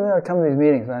saying, "Yeah, really, I'll come to these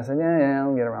meetings." And I said, "Yeah,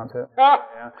 I'll get around to it."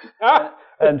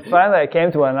 And finally, I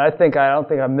came to one, and I don't think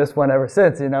I've missed one ever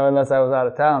since, unless I was out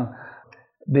of town.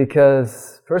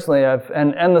 Because personally,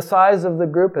 and the size of the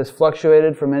group has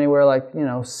fluctuated from anywhere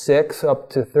 6 up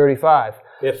to 35.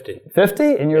 50.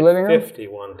 50 in your living room? 50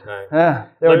 one time. Yeah.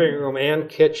 Living room and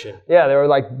kitchen. Yeah, they were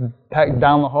packed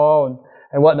down the hall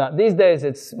and whatnot. These days,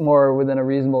 it's more within a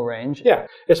reasonable range. Yeah,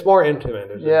 it's more intimate.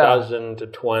 There's a dozen to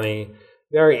 20.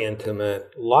 Very intimate,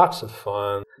 lots of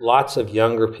fun, lots of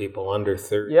younger people under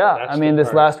 30. Yeah,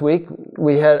 this last week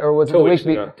we had, or was it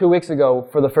 2 weeks ago,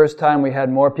 for the first time we had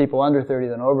more people under 30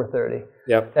 than over 30.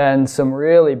 Yep. And some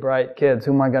really bright kids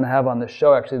whom I'm going to have on this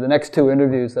show, actually. The next 2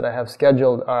 interviews that I have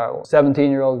scheduled are a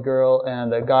 17-year-old girl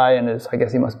and a guy in his, I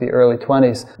guess he must be early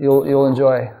 20s. You'll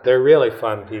enjoy. They're really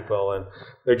fun people, and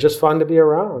they're just fun to be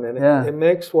around. And it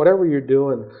makes whatever you're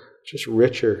doing just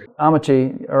richer.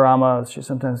 Amachi, or Amma, as she's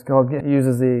sometimes called,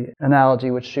 uses the analogy,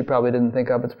 which she probably didn't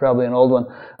think of. It's probably an old one.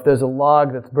 If there's a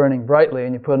log that's burning brightly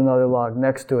and you put another log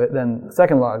next to it, then the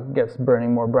second log gets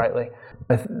burning more brightly.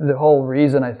 The whole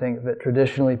reason, I think, that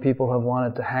traditionally people have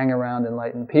wanted to hang around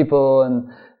enlightened people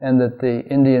and that the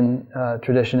Indian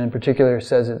tradition in particular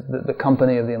says that the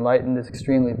company of the enlightened is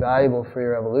extremely valuable for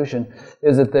your evolution,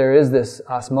 is that there is this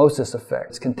osmosis effect.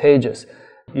 It's contagious.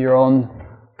 Your own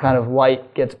kind of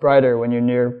light gets brighter when you're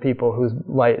near people whose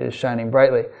light is shining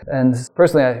brightly. And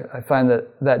personally, I find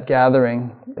that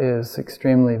gathering is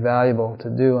extremely valuable to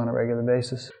do on a regular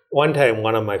basis. One time,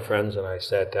 one of my friends and I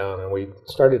sat down and we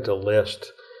started to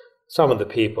list some of the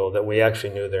people that we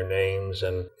actually knew their names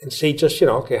and see just,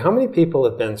 okay, how many people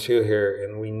have been through here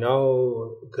and we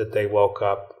know that they woke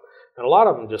up. And a lot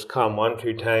of them just come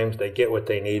 1-2 times, they get what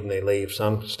they need and they leave.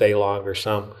 Some stay longer,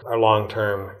 some are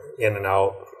long-term in and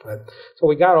out. So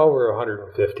we got over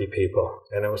 150 people,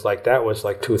 and it was like, that was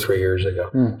like 2-3 years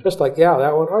ago. Just like, yeah,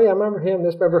 that one, oh yeah, I remember him,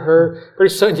 this, remember her.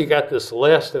 Pretty soon you got this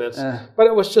list, and but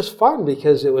it was just fun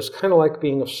because it was kind of like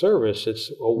being of service.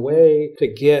 It's a way to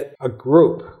get a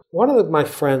group. One of my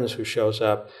friends who shows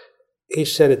up, he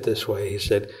said it this way. He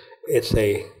said, it's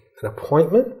an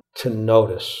appointment to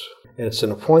notice, and it's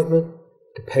an appointment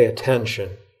to pay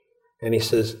attention. And he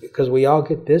says, because we all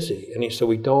get busy. And he said,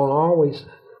 we don't always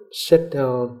sit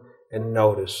down and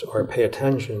notice or pay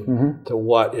attention to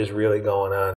what is really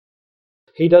going on.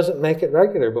 He doesn't make it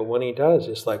regular, but when he does,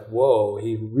 it's like, whoa,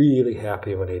 he's really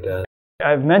happy when he does.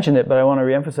 I've mentioned it, but I want to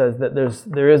reemphasize that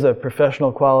there is a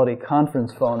professional quality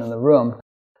conference phone in the room.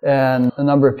 And a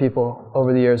number of people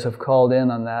over the years have called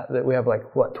in on that we have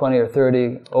 20 or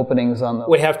 30 openings on the...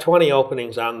 We have 20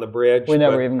 openings on the bridge. We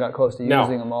never even got close to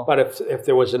using them all. But if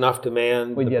there was enough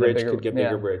demand, the bridge could get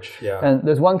bigger bridge. Yeah. And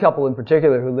there's one couple in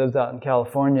particular who lives out in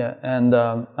California, and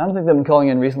I don't think they've been calling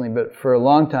in recently, but for a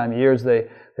long time, years, they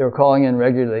were calling in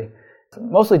regularly,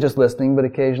 mostly just listening, but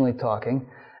occasionally talking.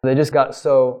 They just got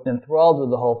so enthralled with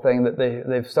the whole thing that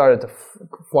they've started to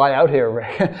fly out here.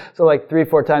 So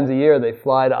 3-4 times a year they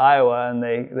fly to Iowa and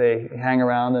they hang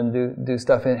around and do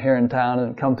stuff here in town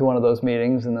and come to one of those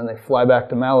meetings, and then they fly back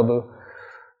to Malibu.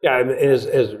 Yeah, and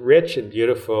as rich and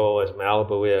beautiful as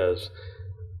Malibu is,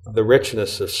 the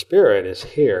richness of spirit is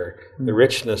here. The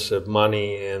richness of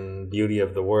money and beauty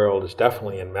of the world is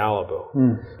definitely in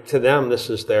Malibu. To them, this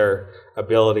is their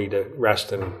ability to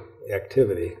rest in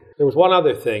activity. There was one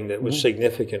other thing that was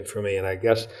significant for me, and I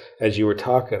guess as you were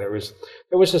talking, there was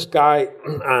this guy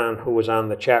who was on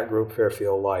the chat group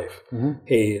Fairfield Life.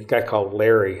 A guy called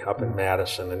Larry up in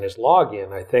Madison, and his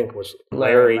login, I think, was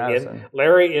Larry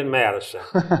in Madison.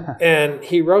 And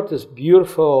he wrote this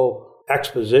beautiful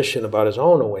exposition about his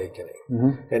own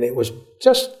awakening. And it was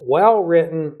just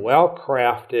well-written,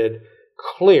 well-crafted,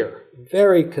 clear,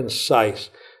 very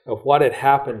concise of what had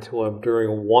happened to him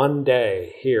during one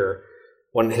day here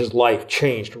when his life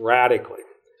changed radically.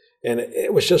 And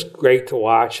it was just great to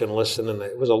watch and listen. And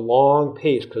it was a long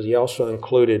piece because he also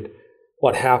included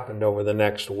what happened over the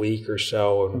next week or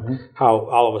so and how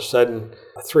all of a sudden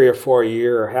a 3 or 4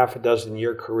 year or half a dozen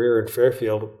year career in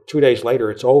Fairfield, 2 days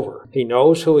later, it's over. He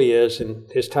knows who he is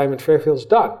and his time in Fairfield's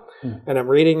done. And I'm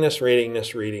reading this, and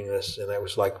it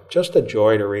was like just a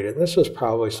joy to read it. And this was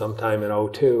probably sometime in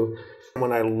 2002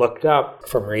 when I looked up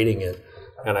from reading it.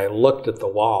 And I looked at the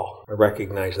wall. I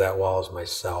recognized that wall as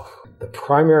myself. The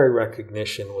primary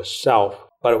recognition was self,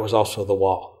 but it was also the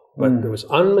wall. But it was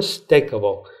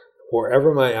unmistakable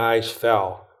wherever my eyes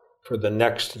fell for the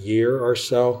next year or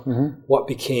so. What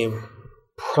became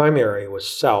primary was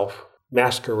self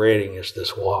masquerading as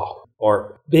this wall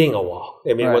or being a wall.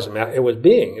 I mean, it wasn't. It was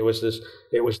being. It was this.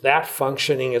 It was that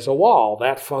functioning as a wall.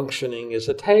 That functioning as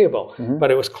a table.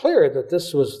 But it was clear that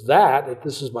this was that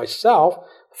this is myself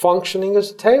functioning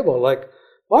as a table. Like,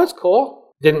 well, that's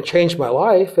cool. Didn't change my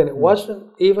life, and it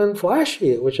wasn't even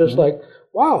flashy. It was just like,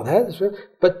 wow, that is.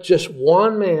 But just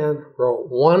one man wrote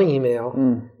one email,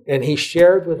 and he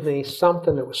shared with me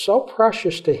something that was so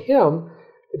precious to him,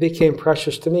 it became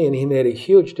precious to me, and he made a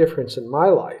huge difference in my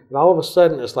life. And all of a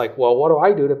sudden, it's like, well, what do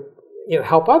I do to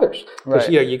help others? Because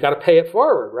you got to pay it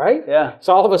forward, right? Yeah.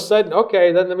 So all of a sudden,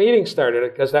 okay, then the meeting started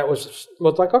because that was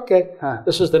like, okay,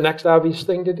 this is the next obvious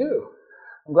thing to do.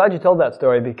 I'm glad you told that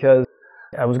story because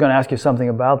I was going to ask you something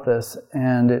about this,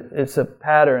 and it's a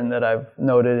pattern that I've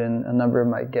noted in a number of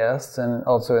my guests and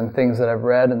also in things that I've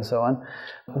read and so on,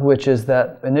 which is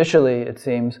that initially, it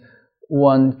seems,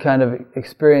 one kind of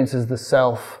experiences the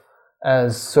self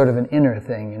as sort of an inner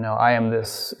thing. I am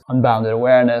this unbounded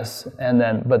awareness,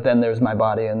 but then there's my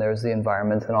body and there's the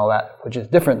environment and all that, which is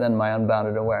different than my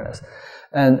unbounded awareness.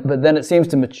 But then it seems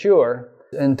to mature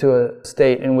into a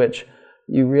state in which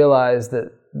you realize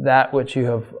that which you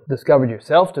have discovered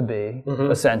yourself to be,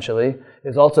 essentially,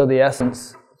 is also the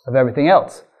essence of everything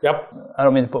else. Yep. I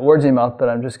don't mean to put words in your mouth, but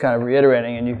I'm just kind of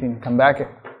reiterating, and you can come back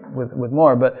with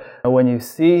more. But when you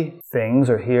see things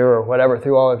or hear or whatever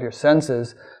through all of your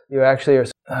senses, you actually are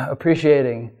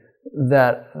appreciating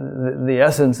that the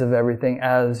essence of everything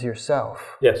as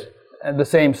yourself. Yes. And the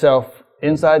same self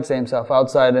inside, same self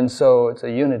outside, and so it's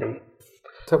a unity.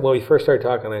 when we first started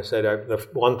talking, I said the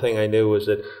one thing I knew was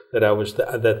that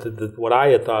what I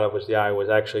had thought of as the I was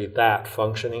actually that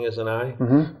functioning as an I.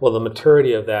 Mm-hmm. Well, the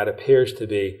maturity of that appears to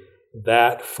be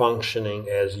that functioning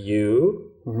as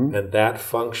you, mm-hmm. and that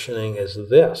functioning as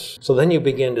this. So then you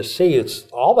begin to see it's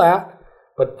all that,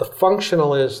 but the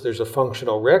functional is there's a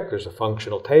functional Rick, there's a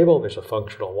functional table, there's a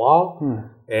functional wall,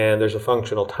 and there's a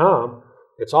functional Tom.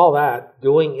 It's all that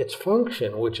doing its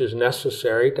function, which is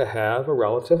necessary to have a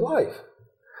relative life.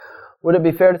 Would it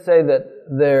be fair to say that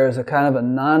there's a kind of a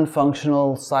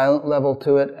non-functional silent level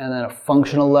to it and then a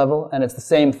functional level, and it's the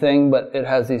same thing, but it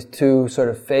has these two sort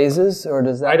of phases, or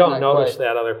does that I don't notice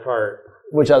that other part.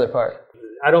 Which other part?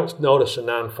 I don't notice a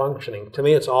non-functioning. To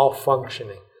me, it's all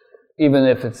functioning. Even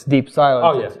if it's deep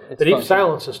silence? Oh, yeah. The deep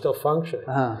silence is still functioning.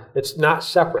 Uh-huh. It's not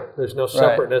separate. There's no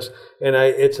separateness. Right. And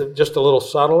it's just a little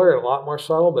subtler, a lot more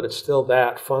subtle, but it's still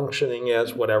that functioning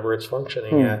as whatever it's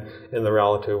functioning at in the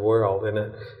relative world.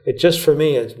 And it just, for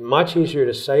me, it's much easier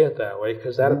to say it that way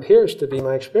because that appears to be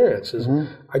my experience.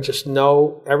 I just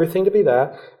know everything to be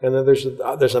that. And then there's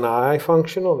an I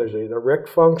functional, there's a Rick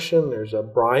function, there's a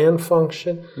Brian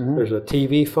function, there's a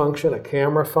TV function, a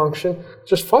camera function. It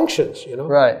just functions, you know?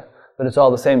 Right. But it's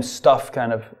all the same stuff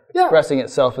kind of expressing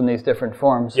itself in these different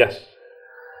forms. Yes.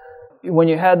 When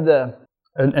you had the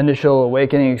initial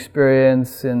awakening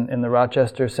experience in the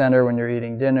Rochester Center when you're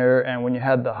eating dinner, and when you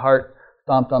had the heart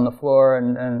stomped on the floor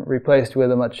and replaced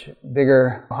with a much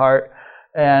bigger heart,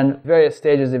 and various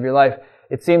stages of your life,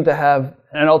 it seemed to have,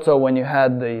 and also when you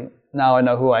had the now I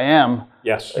know who I am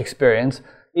experience,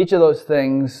 each of those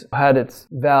things had its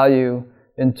value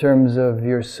in terms of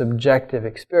your subjective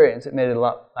experience. It made it a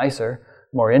lot nicer,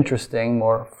 more interesting,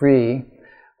 more free,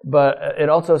 but it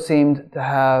also seemed to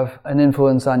have an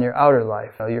influence on your outer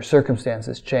life. Your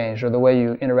circumstances changed, or the way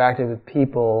you interacted with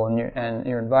people and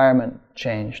your environment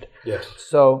changed. Yes.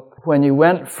 So when you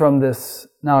went from this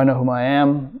now I know who I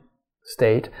am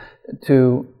state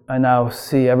to I now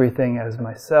see everything as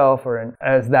myself, or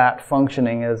as that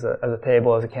functioning as a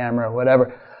table, as a camera,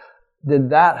 whatever,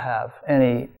 did that have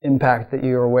any impact that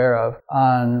you're aware of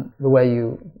on the way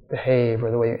you behave or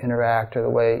the way you interact or the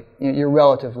way your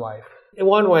relative life? In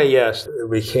one way, yes. It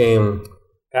became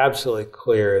absolutely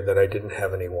clear that I didn't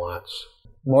have any wants.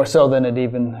 More so than it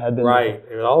even had been. Right.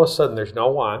 All of a sudden, there's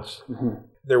no wants.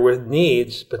 There were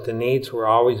needs, but the needs were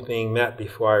always being met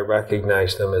before I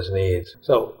recognized them as needs.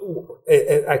 So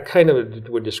I kind of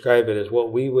would describe it as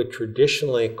what we would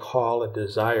traditionally call a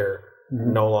desire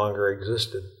no longer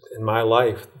existed. In my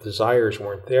life, desires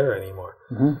weren't there anymore.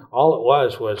 All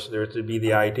it was there to be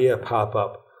the idea pop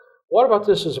up. What about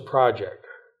this as a project?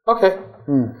 Okay.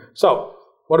 So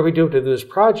what do we do to this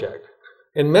project?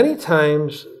 And many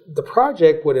times the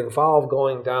project would involve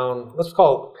going down, let's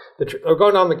call it, or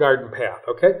going down the garden path,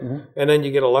 okay? And then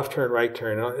you get a left turn, right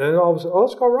turn, and all of a sudden,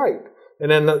 let's go right.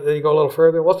 And then you go a little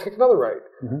further, let's take another right.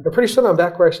 And pretty soon I'm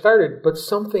back where I started, but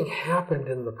something happened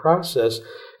in the process.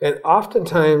 And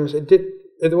oftentimes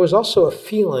there was also a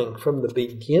feeling from the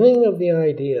beginning of the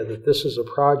idea that this is a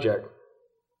project,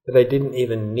 that I didn't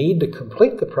even need to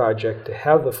complete the project to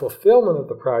have the fulfillment of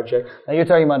the project. Now you're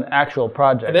talking about an actual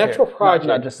project. An actual project.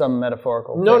 Not just some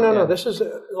metaphorical thing. No. This is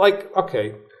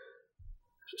okay.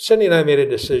 Cindy and I made a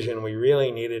decision. We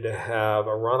really needed to have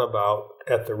a runabout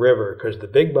at the river because the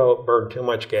big boat burned too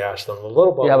much gas and the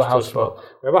little boat was too small.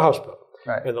 We have a houseboat.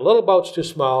 Right. And the little boat's too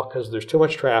small because there's too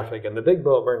much traffic, and the big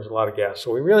boat burns a lot of gas.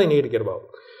 So we really need to get a boat.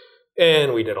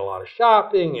 And we did a lot of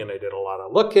shopping, and I did a lot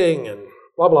of looking, and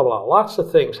blah, blah, blah. Lots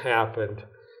of things happened.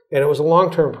 And it was a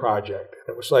long-term project.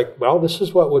 And it was like, well, this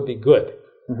is what would be good.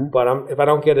 But if I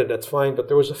don't get it, that's fine. But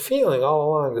there was a feeling all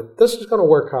along that this is going to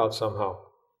work out somehow.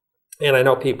 And I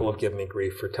know people have given me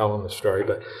grief for telling the story,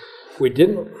 but we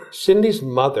didn't. Cindy's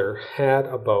mother had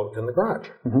a boat in the garage.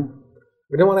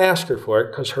 We didn't want to ask her for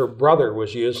it because her brother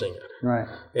was using it. Right.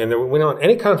 And we don't want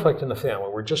any conflict in the family.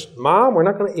 We're just, Mom, we're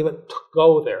not going to even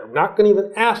go there. I'm not going to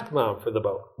even ask Mom for the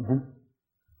boat.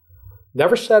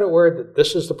 Never said a word that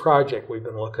this is the project we've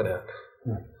been looking at.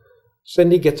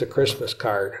 Cindy gets a Christmas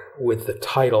card with the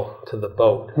title to the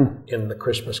boat in the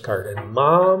Christmas card. And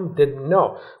Mom didn't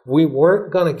know. We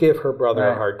weren't going to give her brother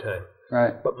a hard time.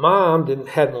 Right. But Mom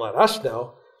hadn't let us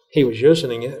know. He was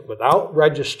using it without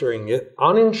registering it,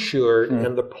 uninsured,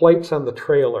 and the plates on the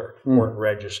trailer weren't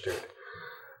registered.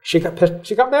 She got pissed.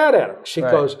 She got mad at him. She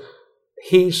goes,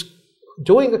 he's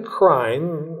doing a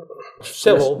crime,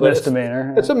 civil, but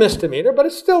misdemeanor. It's a misdemeanor, but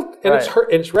it's still, and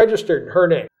it's registered in her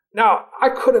name. Now, I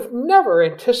could have never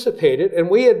anticipated, and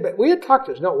we had talked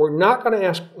to this. No, we're not going to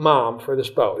ask Mom for this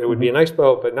boat. It would be a nice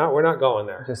boat, but we're not going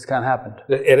there. It just kind of happened.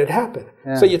 It had happened.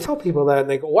 Yeah. So you tell people that, and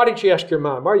they go, why didn't you ask your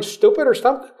mom? Are you stupid or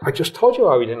something? I just told you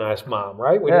why we didn't ask Mom,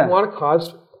 right? We didn't want to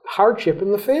cause hardship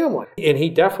in the family. And he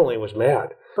definitely was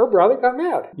mad. Her brother got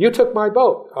mad. You took my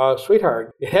boat,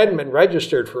 sweetheart. It hadn't been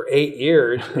registered for 8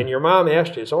 years, and your mom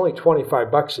asked you. It's only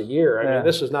 $25 a year. I mean,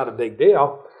 this is not a big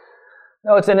deal.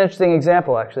 No, it's an interesting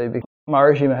example, actually. Because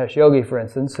Maharishi Mahesh Yogi, for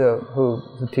instance, who's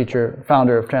the teacher,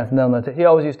 founder of Transcendental Meditation, he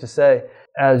always used to say,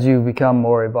 as you become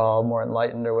more evolved, more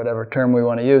enlightened, or whatever term we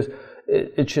want to use,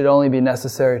 it should only be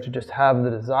necessary to just have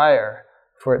the desire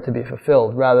for it to be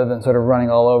fulfilled, rather than sort of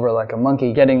running all over like a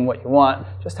monkey, getting what you want.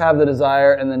 Just have the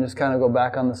desire and then just kind of go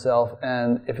back on the self.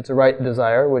 And if it's a right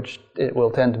desire, which it will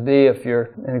tend to be if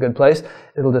you're in a good place,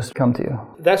 it'll just come to you.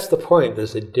 That's the point,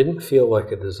 is it didn't feel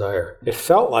like a desire. It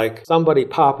felt like somebody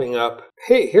popping up,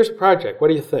 hey, here's a project, what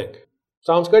do you think?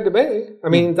 Sounds good to me. I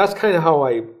mean, that's kind of how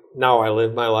I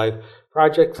live my life.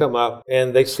 Projects come up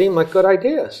and they seem like good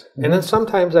ideas. And then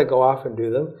sometimes I go off and do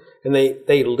them, and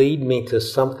they lead me to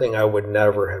something I would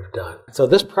never have done. So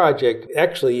this project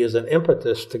actually is an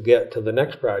impetus to get to the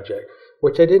next project,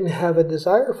 which I didn't have a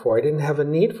desire for. I didn't have a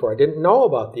need for. I didn't know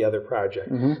about the other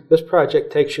project. This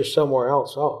project takes you somewhere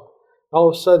else. Oh, all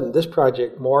of a sudden this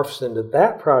project morphs into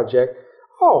that project.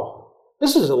 Oh,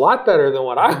 this is a lot better than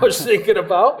what I was thinking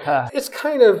about. It's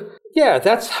kind of,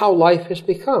 that's how life has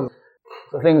become.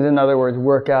 So things, in other words,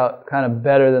 work out kind of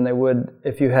better than they would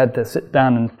if you had to sit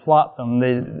down and plot them.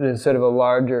 There's sort of a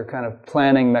larger kind of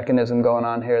planning mechanism going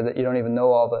on here that you don't even know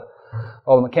all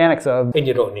the mechanics of. And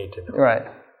you don't need to know. Right.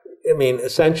 I mean,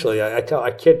 essentially,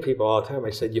 I kid people all the time.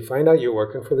 I said, you find out you're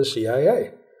working for the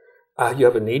CIA. You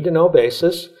have a need-to-know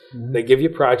basis. They give you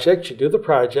projects. You do the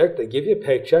project. They give you a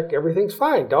paycheck. Everything's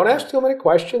fine. Don't ask too many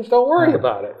questions. Don't worry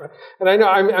about it. Right? And I know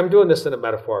I'm doing this in a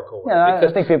metaphorical way. Yeah,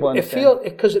 I think people understand.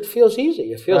 Because it feels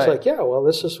easy. It feels like, well,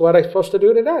 this is what I'm supposed to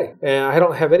do today. And I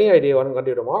don't have any idea what I'm going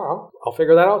to do tomorrow. I'll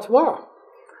figure that out tomorrow.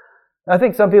 I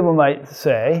think some people might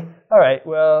say, all right,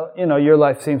 well, your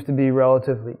life seems to be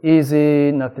relatively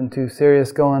easy, nothing too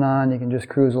serious going on, you can just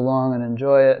cruise along and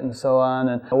enjoy it and so on.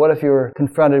 And what if you were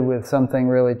confronted with something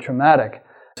really traumatic?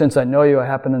 Since I know you, I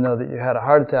happen to know that you had a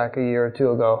heart attack a year or two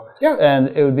ago. Yeah. And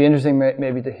it would be interesting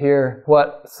maybe to hear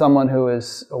what someone who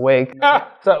is awake,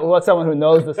 what someone who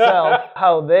knows the self,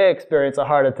 how they experience a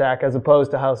heart attack as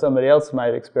opposed to how somebody else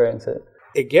might experience it.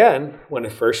 Again, when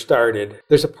it first started,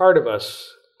 there's a part of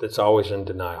us that's always in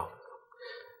denial.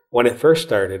 When it first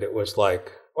started, it was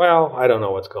like, well, I don't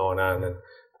know what's going on. And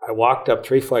I walked up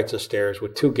 3 flights of stairs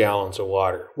with 2 gallons of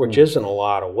water, which isn't a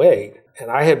lot of weight.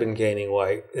 And I had been gaining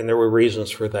weight, and there were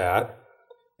reasons for that.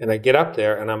 And I get up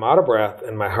there, and I'm out of breath,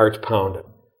 and my heart's pounding.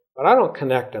 But I don't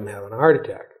connect I'm having a heart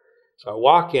attack. So I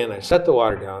walk in, I set the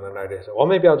water down, and I said, well,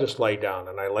 maybe I'll just lay down.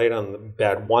 And I laid on the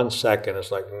bed 1 second.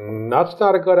 It's like, that's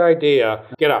not a good idea.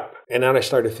 Get up. And then I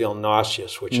started feeling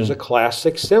nauseous, which is a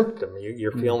classic symptom.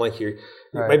 You're feeling like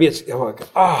maybe it's,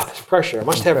 this pressure. I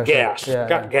must have gas. I've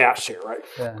got gas here, right?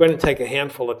 Yeah. Go ahead and take a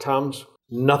handful of Tums.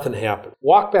 Nothing happened.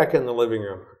 Walk back in the living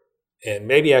room. And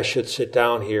maybe I should sit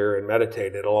down here and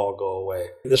meditate. It'll all go away.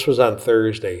 This was on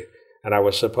Thursday, and I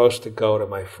was supposed to go to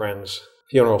my friend's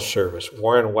funeral service.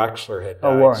 Warren Wexler had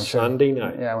died Sunday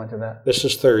night. Yeah, I went to that. This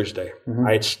is Thursday.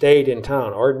 I had stayed in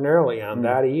town. Ordinarily on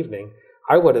that evening,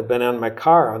 I would have been on my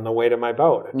car on the way to my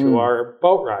boat, a 2-hour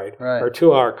boat ride or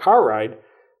 2-hour car ride,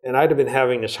 and I'd have been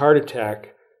having this heart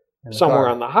attack somewhere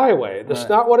on the highway. This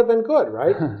not would have been good,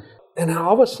 right? And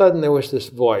all of a sudden there was this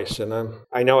voice, and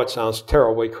I know it sounds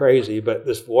terribly crazy, but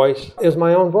this voice is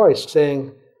my own voice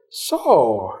saying,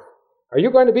 so, are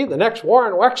you going to be the next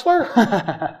Warren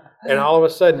Wexler? And all of a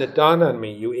sudden it dawned on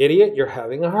me, you idiot, you're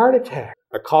having a heart attack.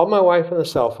 I called my wife on the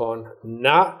cell phone,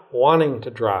 not wanting to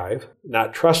drive,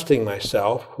 not trusting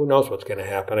myself. Who knows what's going to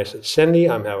happen? I said, Cindy,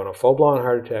 I'm having a full-blown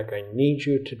heart attack. I need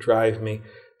you to drive me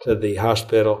to the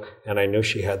hospital. And I knew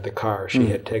she had the car. She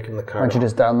had taken the car. Why don't you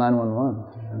just dial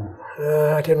 911?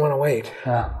 I didn't want to wait.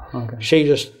 Okay. She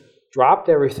just dropped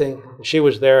everything. She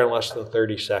was there in less than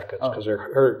 30 seconds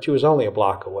because she was only a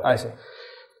block away. I see.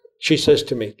 She says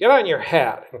to me, get on your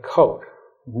hat and coat.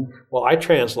 Well, I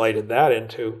translated that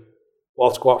into, well,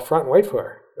 let's go out front and wait for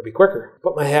her. It'll be quicker.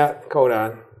 Put my hat and coat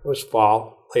on. It was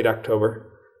fall, late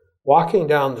October. Walking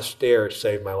down the stairs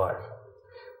saved my life.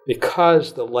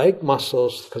 Because the leg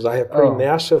muscles, because I have pretty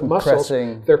massive muscles,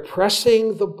 they're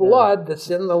pressing the blood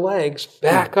that's in the legs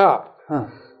back up.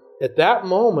 At that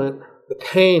moment, the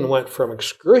pain went from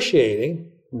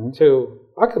excruciating to,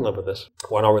 I can live with this.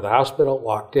 Went over to the hospital,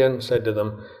 walked in, said to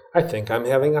them, I think I'm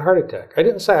having a heart attack. I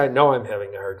didn't say I know I'm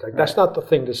having a heart attack. That's not the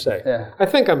thing to say. Yeah. I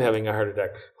think I'm having a heart attack.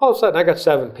 All of a sudden, I got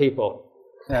 7 people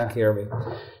back near me.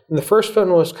 And the first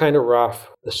one was kind of rough.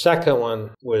 The second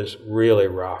one was really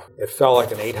rough. It felt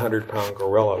like an 800-pound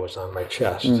gorilla was on my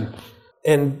chest.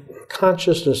 And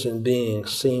consciousness and being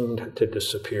seemed to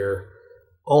disappear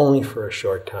only for a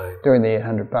short time. During the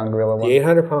 800-pound gorilla one? The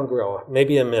 800-pound gorilla,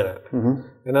 maybe a minute. And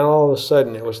then all of a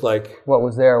sudden it was like... What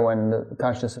was there when the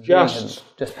consciousness of being?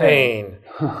 Just pain.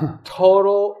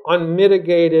 Total,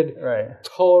 unmitigated,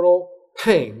 total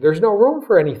pain. There's no room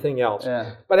for anything else.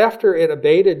 Yeah. But after it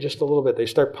abated just a little bit, they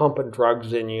start pumping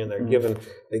drugs in you, and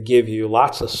they give you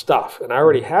lots of stuff. And I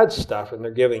already had stuff, and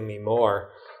they're giving me more.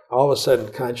 All of a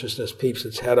sudden, consciousness peeps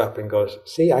its head up and goes,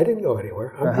 see, I didn't go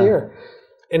anywhere. I'm here.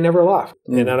 It never left.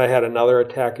 And then I had another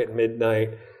attack at midnight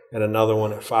and another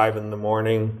one at 5 in the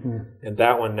morning, and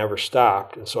that one never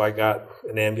stopped. And so I got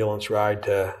an ambulance ride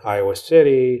to Iowa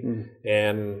City,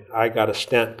 and I got a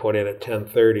stent put in at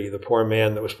 10:30. The poor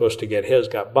man that was supposed to get his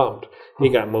got bumped. He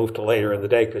got moved to later in the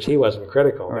day because he wasn't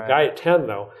critical. The guy at 10,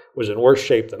 though, was in worse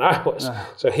shape than I was.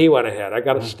 So he went ahead. I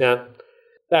got a stent.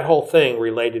 That whole thing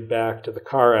related back to the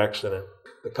car accident.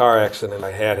 The car accident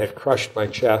I had crushed my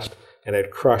chest and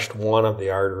had crushed one of the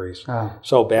arteries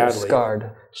so badly.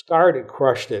 Scarred and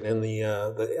crushed it, and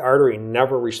the artery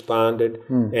never responded.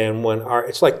 And when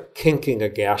it's like kinking a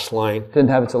gas line. Didn't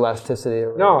have its elasticity.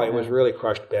 No, it was really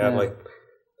crushed badly.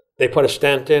 They put a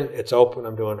stent in, it's open,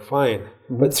 I'm doing fine.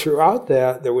 But throughout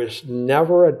that, there was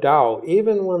never a doubt,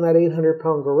 even when that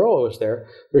 800-pound gorilla was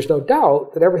there's no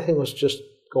doubt that everything was just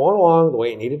going along the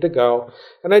way it needed to go.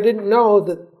 And I didn't know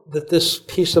that this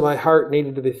piece of my heart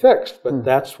needed to be fixed. But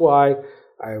that's why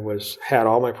I had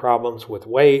all my problems with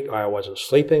weight. I wasn't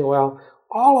sleeping well.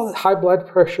 All of the high blood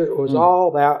pressure, it was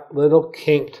all that little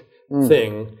kinked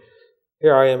thing.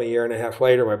 Here I am a year and a half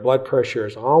later. My blood pressure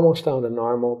is almost down to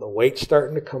normal. The weight's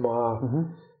starting to come off.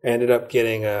 I ended up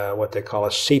getting what they call a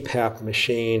CPAP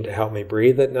machine to help me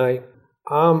breathe at night.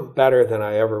 I'm better than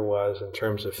I ever was in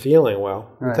terms of feeling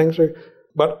well.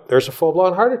 But there's a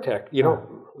full-blown heart attack.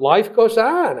 Life goes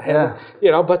on.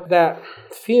 But that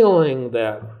feeling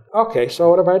that, okay,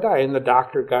 so what if I die? And the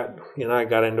doctor I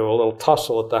got into a little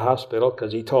tussle at the hospital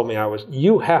because he told me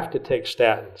you have to take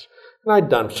statins. And I'd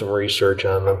done some research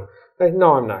on them.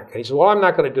 No, I'm not. He said, well, I'm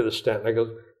not going to do the stent. And I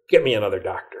go, get me another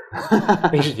doctor.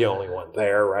 He's the only one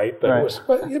there, right? But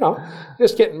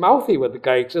just getting mouthy with the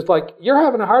guy. It's just like, you're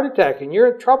having a heart attack and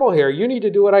you're in trouble here. You need to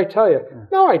do what I tell you.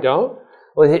 No, I don't.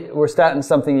 Well, were statins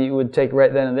something you would take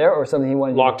right then and there, or something he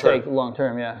wanted you to take long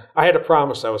term? Yeah. I had a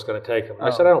promise I was going to take him. I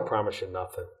said, I don't promise you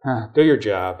nothing. Do your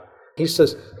job. He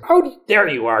says, how dare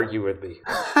you argue with me?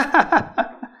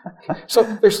 So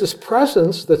there's this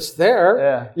presence that's there.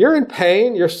 Yeah. You're in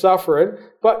pain. You're suffering.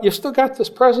 But you still got this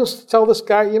presence to tell this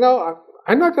guy,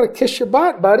 I'm not going to kiss your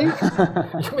butt, buddy.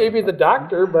 You may be the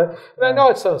doctor, but I know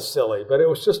it sounds silly, but it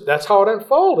was just, that's how it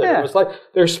unfolded. It was like,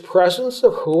 there's presence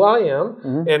of who I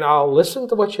am, and I'll listen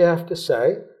to what you have to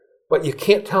say, but you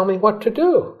can't tell me what to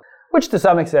do. Which to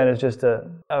some extent is just a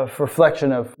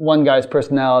reflection of one guy's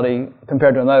personality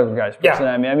compared to another guy's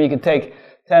personality. I mean, you could take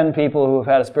 10 people who have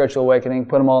had a spiritual awakening,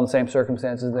 put them all in the same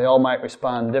circumstances, they all might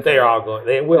respond differently.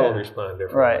 They will respond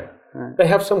differently. Right. They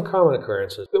have some common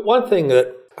occurrences. But one thing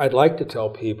that I'd like to tell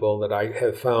people that I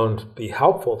have found be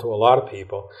helpful to a lot of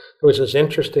people, there was this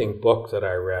interesting book that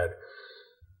I read.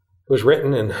 It was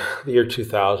written in the year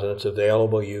 2000. It's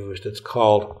available used. It's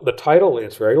called, the title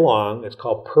is very long. It's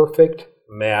called Perfect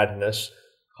Madness,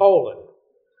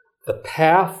 The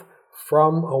Path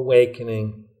from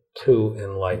Awakening to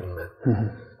Enlightenment.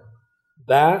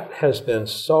 That has been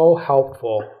so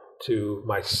helpful to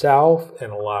myself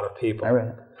and a lot of people. I read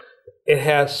it. It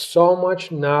has so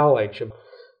much knowledge.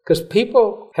 Because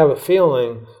people have a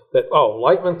feeling that,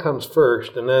 enlightenment comes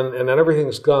first, and then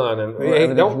everything's gone, and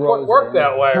it don't work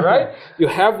that way, right? You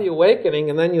have the awakening,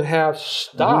 and then you have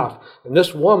stuff. And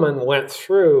this woman went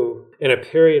through, in a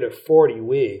period of 40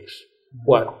 weeks,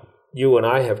 what you and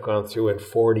I have gone through in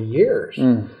 40 years.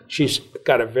 She's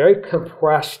got a very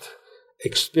compressed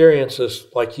experiences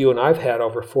like you and I've had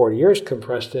over 40 years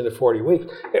compressed into 40 weeks.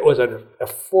 It was a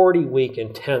 40-week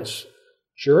intense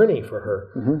journey for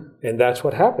her. And that's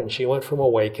what happened. She went from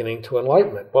awakening to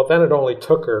enlightenment. Well, then it only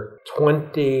took her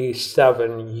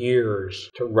 27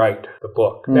 years to write the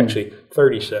book. Actually,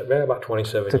 37, about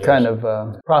 27 years. To kind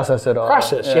of process it all.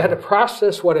 She had to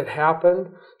process what had happened.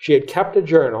 She had kept a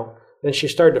journal, then she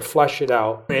started to flesh it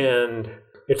out. And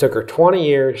it took her 20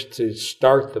 years to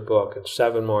start the book and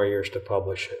 7 more years to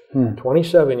publish it.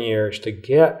 27 years to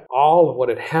get all of what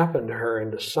had happened to her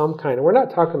into some kind of, we're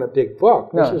not talking a big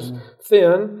book. This is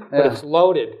thin, but it's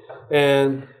loaded.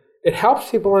 And it helps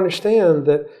people understand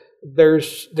that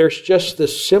there's just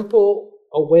this simple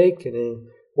awakening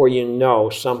where you know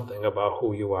something about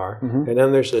who you are. Mm-hmm. And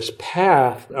then there's this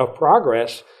path of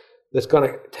progress that's going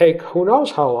to take who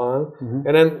knows how long. Mm-hmm.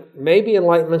 And then maybe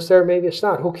enlightenment's there, maybe it's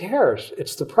not. Who cares?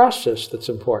 It's the process that's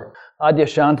important.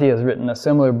 Adyashanti has written a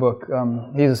similar book.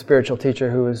 He's a spiritual teacher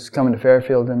who is coming to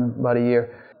Fairfield in about a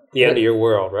year. The End of Your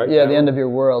World, right? Yeah, The End of Your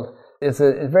World. It's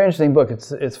a very interesting book.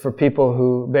 It's for people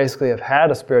who basically have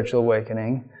had a spiritual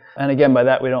awakening. And again, by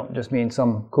that we don't just mean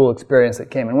some cool experience that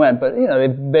came and went, but they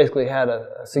basically had a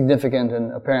significant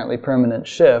and apparently permanent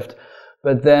shift.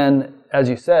 But then, as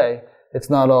you say, it's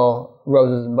not all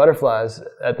roses and butterflies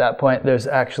at that point. There's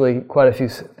actually quite a few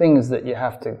things that you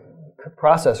have to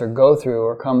process or go through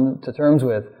or come to terms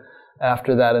with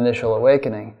after that initial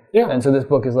awakening. Yeah. And so this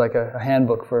book is like a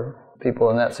handbook for people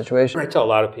in that situation. I tell a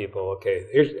lot of people, okay,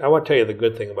 I want to tell you the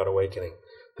good thing about awakening.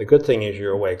 The good thing is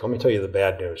you're awake. Let me tell you the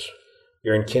bad news.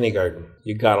 You're in kindergarten.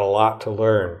 You got a lot to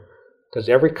learn because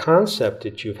every concept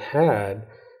that you've had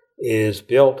is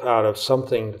built out of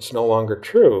something that's no longer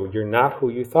true. You're not who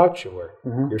you thought you were.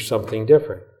 Mm-hmm. You're something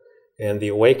different. And the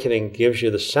awakening gives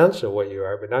you the sense of what you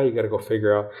are, but now you got to go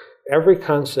figure out every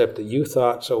concept that you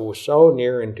thought was so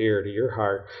near and dear to your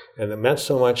heart and that meant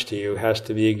so much to you has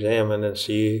to be examined and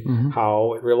see mm-hmm.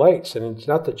 how it relates. And it's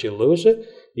not that you lose it,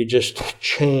 you just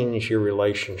change your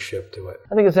relationship to it.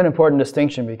 I think it's an important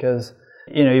distinction because,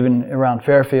 even around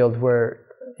Fairfield where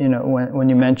when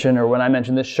you mention, or when I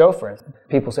mention this show, for instance,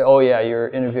 people say, oh yeah, you're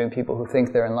interviewing people who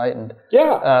think they're enlightened.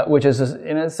 Yeah. Which is,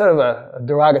 sort of a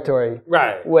derogatory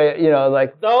right. way,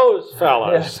 like... Those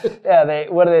fellas. Yeah,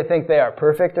 what do they think they are,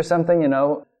 perfect or something,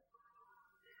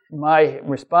 My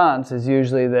response is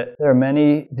usually that there are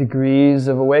many degrees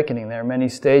of awakening, there are many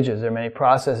stages, there are many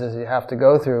processes you have to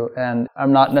go through, and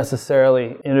I'm not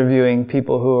necessarily interviewing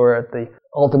people who are at the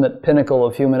ultimate pinnacle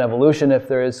of human evolution, if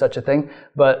there is such a thing.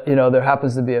 But, there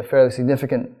happens to be a fairly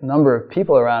significant number of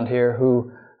people around here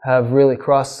who have really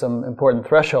crossed some important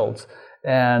thresholds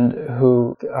and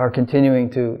who are continuing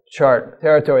to chart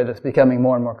territory that's becoming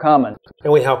more and more common.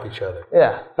 And we help each other.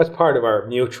 Yeah. That's part of our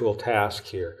mutual task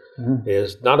here, mm-hmm.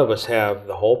 is none of us have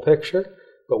the whole picture,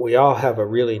 but we all have a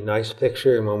really nice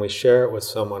picture, and when we share it with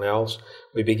someone else,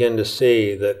 we begin to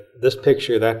see that this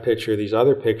picture, that picture, these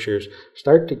other pictures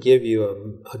start to give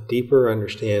you a deeper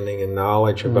understanding and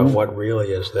knowledge about mm-hmm. what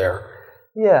really is there.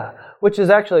 Yeah, which is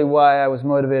actually why I was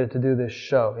motivated to do this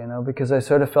show, because I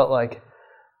sort of felt like,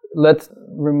 let's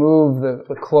remove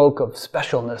the cloak of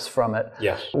specialness from it.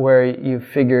 Yes. Where you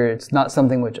figure it's not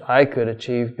something which I could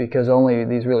achieve because only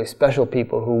these really special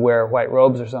people who wear white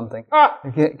robes or something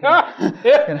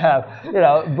can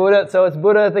have, Buddha. So it's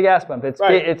Buddha at the gas pump.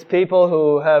 It's people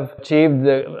who have achieved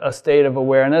a state of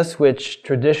awareness which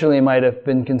traditionally might have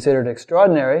been considered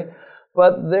extraordinary,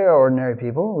 but they're ordinary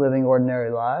people living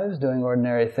ordinary lives, doing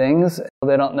ordinary things.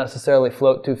 They don't necessarily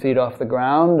float 2 feet off the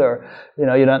ground, or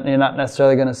you're not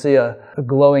necessarily going to see a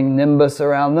glowing nimbus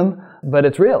around them, but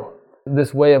it's real.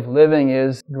 This way of living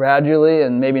is gradually,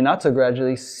 and maybe not so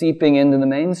gradually, seeping into the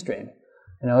mainstream.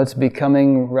 It's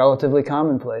becoming relatively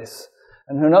commonplace.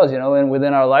 And who knows,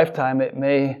 within our lifetime, it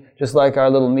may, just like our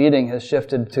little meeting has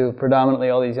shifted to predominantly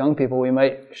all these young people, we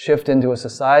might shift into a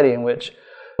society in which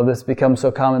this becomes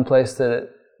so commonplace that it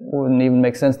wouldn't even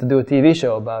make sense to do a TV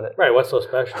show about it. Right, what's so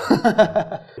special?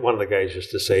 One of the guys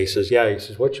used to say, he says,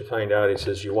 what'd you find out? He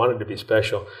says, you wanted to be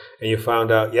special, and you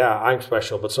found out, I'm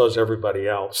special, but so is everybody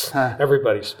else.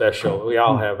 Everybody's special. We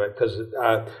all have it, because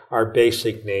our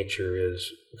basic nature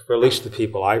is, for at least the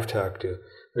people I've talked to,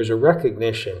 there's a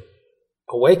recognition.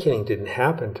 Awakening didn't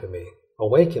happen to me.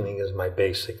 Awakening is my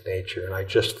basic nature, and I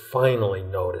just finally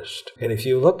noticed. And if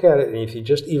you look at it, and if you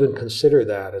just even consider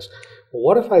that as, well,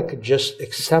 what if I could just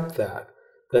accept that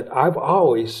I've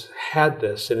always had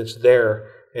this, and it's there,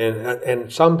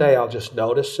 and someday I'll just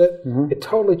notice it? Mm-hmm. It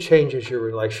totally changes your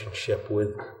relationship with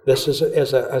this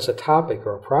as a topic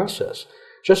or a process.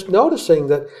 Just noticing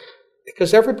that,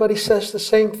 because everybody says the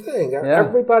same thing. Yeah.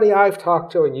 Everybody I've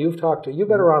talked to and you've talked to, you've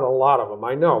been around a lot of them,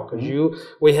 I know, because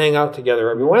we hang out together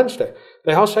every Wednesday.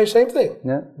 They all say the same thing.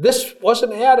 Yeah. This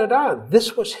wasn't added on.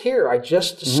 This was here. I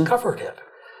just discovered it.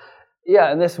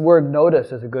 Yeah, and this word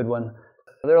notice is a good one.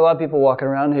 There are a lot of people walking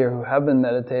around here who have been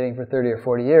meditating for 30 or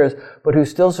 40 years, but who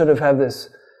still sort of have this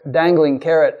dangling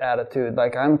carrot attitude,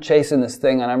 like I'm chasing this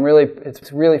thing and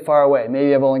it's really far away.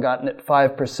 Maybe I've only gotten it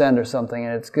 5% or something,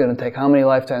 and it's going to take how many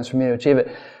lifetimes for me to achieve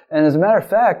it. And as a matter of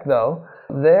fact, though,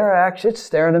 they're actually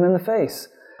staring them in the face.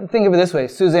 Think of it this way.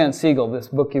 Suzanne Siegel, this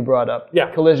book you brought up,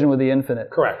 Collision with the Infinite.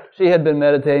 Correct. She had been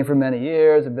meditating for many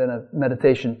years, had been a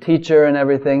meditation teacher and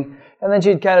everything. And then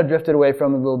she'd kind of drifted away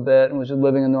from it a little bit and was just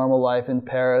living a normal life in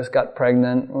Paris, got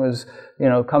pregnant, was,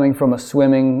 coming from a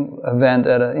swimming event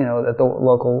at at the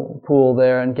local pool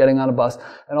there and getting on a bus.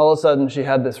 And all of a sudden she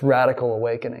had this radical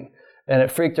awakening. And it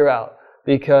freaked her out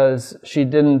because she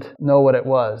didn't know what it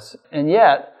was. And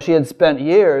yet she had spent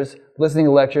years listening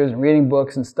to lectures and reading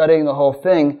books and studying the whole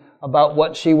thing about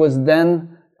what she was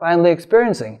then finally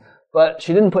experiencing. But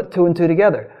she didn't put two and two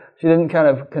together. She didn't kind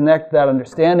of connect that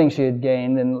understanding she had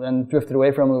gained and drifted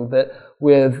away from a little bit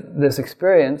with this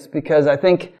experience, because I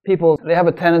think people, they have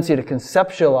a tendency to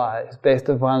conceptualize based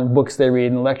upon books they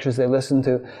read and lectures they listen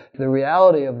to. The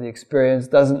reality of the experience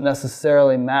doesn't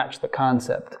necessarily match the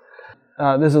concept.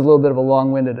 This is a little bit of a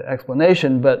long-winded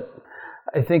explanation, but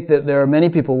I think that there are many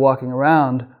people walking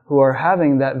around who are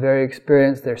having that very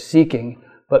experience they're seeking,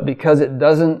 but because it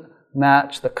doesn't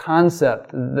match the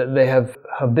concept that they have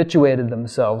habituated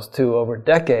themselves to over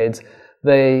decades,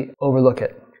 they overlook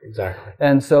it. Exactly.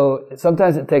 And so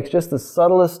sometimes it takes just the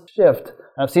subtlest shift.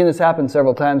 I've seen this happen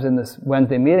several times in this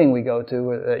Wednesday meeting we go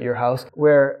to at your house,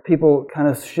 where people kind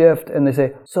of shift and they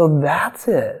say, so that's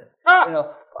it.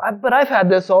 But I've had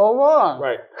this all along.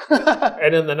 Right.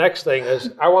 And then the next thing is,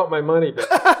 I want my money back.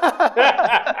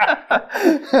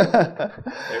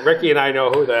 And Ricky and I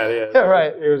know who that is. Yeah,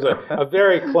 right. He was a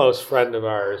very close friend of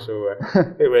ours.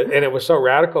 It was so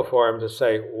radical for him to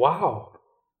say, wow,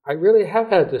 I really have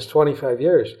had this 25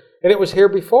 years. And it was here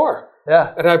before.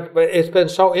 Yeah. And it's been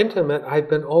so intimate, I've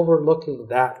been overlooking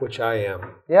that which I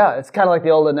am. Yeah, it's kind of like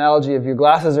the old analogy of your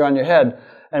glasses are on your head.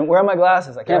 And where are my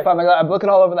glasses? I can't find my glasses. I'm looking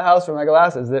all over the house for my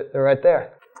glasses. They're right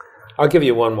there. I'll give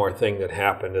you one more thing that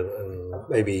happened in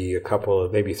maybe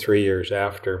 3 years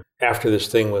after this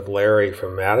thing with Larry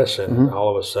from Madison. Mm-hmm. All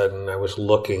of a sudden I was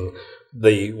looking,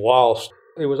 the walls,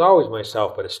 it was always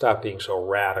myself, but it stopped being so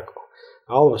radical.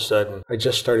 All of a sudden, I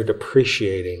just started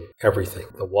appreciating everything.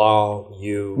 The wall,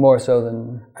 you. More so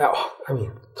than...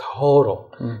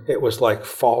 total. Mm. It was like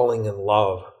falling in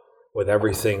love with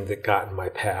everything that got in my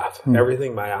path. Mm.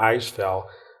 Everything my eyes fell,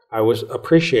 I was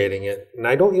appreciating it. And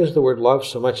I don't use the word love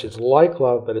so much. It's like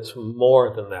love, but it's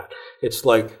more than that. It's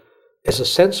like, as a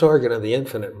sense organ of the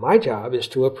infinite, my job is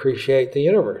to appreciate the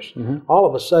universe. Mm-hmm. All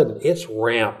of a sudden, it's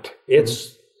ramped.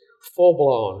 It's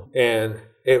full-blown. And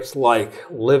it's like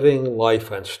living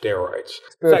life on steroids.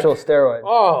 Spiritual steroids.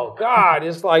 Oh, God.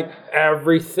 It's like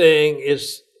everything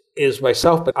is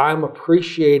myself, but I'm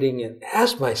appreciating it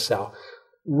as myself.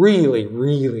 Really,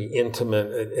 really intimate.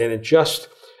 And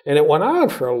it went on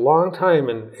for a long time,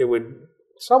 and it would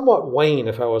somewhat wane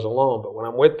if I was alone. But when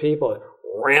I'm with people, it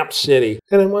ramped city.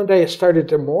 And then one day it started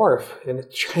to morph, and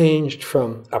it changed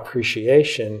from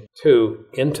appreciation to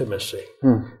intimacy.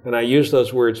 And I use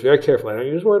those words very carefully. I don't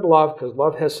use the word love, because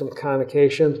love has some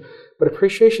connotations, but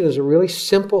appreciation is a really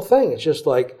simple thing. It's just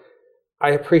like,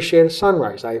 I appreciate a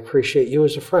sunrise. I appreciate you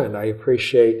as a friend. I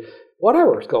appreciate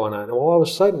whatever is going on. And all of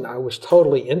a sudden, I was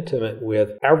totally intimate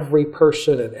with every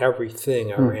person and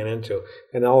everything I ran into.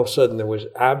 And all of a sudden, there was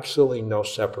absolutely no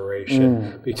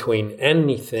separation between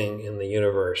anything in the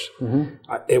universe.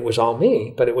 It was all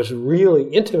me, but it was really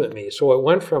intimate me. So it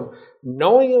went from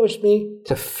knowing it was me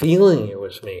to feeling it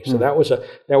was me. So that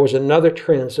was another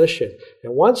transition.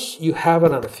 And once you have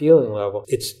it on a feeling level,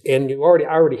 and you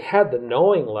already had the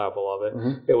knowing level of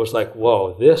it, it was like,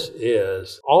 whoa, this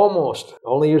is almost,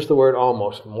 only use the word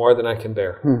almost, more than I can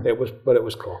bear. It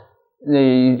was cool.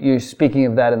 You're speaking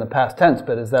of that in the past tense,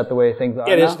 but is that the way things are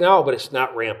now? It is now, but it's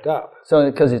not ramped up. So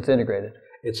because it's integrated.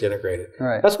 It's integrated.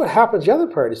 Right. That's what happens. The other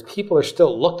part is people are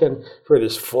still looking for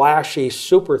this flashy,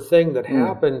 super thing that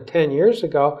happened 10 years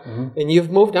ago, and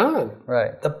you've moved on.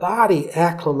 Right. The body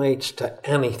acclimates to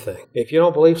anything. If you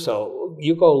don't believe so,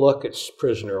 you go look at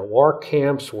prisoner of war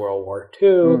camps, World War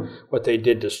II, what they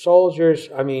did to soldiers.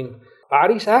 I mean,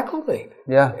 bodies acclimate.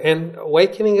 Yeah. And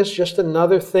awakening is just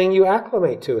another thing you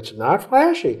acclimate to. It's not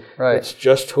flashy. Right. It's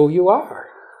just who you are.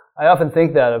 I often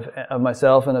think that of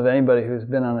myself and of anybody who's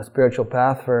been on a spiritual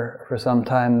path for some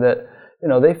time, that,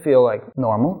 they feel like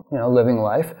normal, living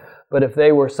life. But if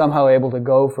they were somehow able to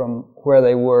go from where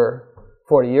they were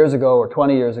 40 years ago or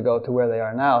 20 years ago to where they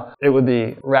are now, it would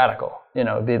be radical. It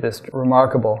would be this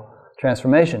remarkable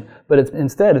transformation. But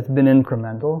instead, it's been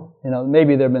incremental.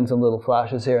 Maybe there have been some little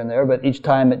flashes here and there, but each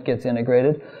time it gets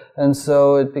integrated. And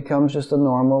so it becomes just a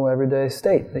normal, everyday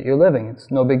state that you're living.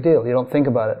 It's no big deal. You don't think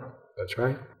about it. That's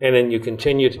right. And then you can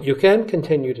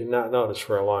continue to not notice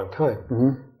for a long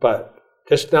time. But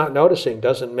just not noticing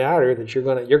doesn't matter, that you're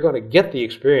going to get the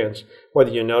experience whether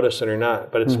you notice it or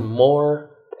not. But it's more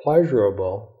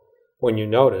pleasurable when you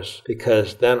notice,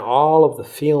 because then all of the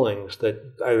feelings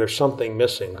that there's something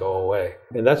missing go away.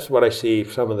 And that's what I see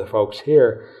some of the folks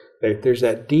here. There's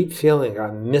that deep feeling,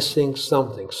 I'm missing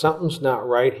something. Something's not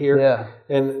right here. Yeah.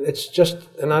 And it's just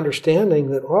an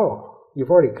understanding that, oh,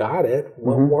 you've already got it.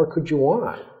 What more could you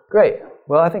want? Great.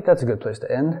 Well, I think that's a good place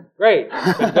to end. Great.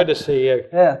 It's been good to see you.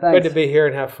 Yeah, thanks. Good to be here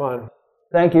and have fun.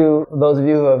 Thank you, those of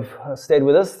you who have stayed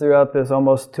with us throughout this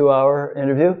almost 2-hour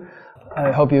interview.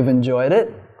 I hope you've enjoyed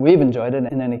it. We've enjoyed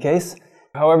it in any case.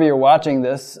 However you're watching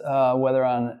this, whether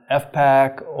on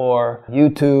FPAC or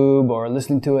YouTube or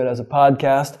listening to it as a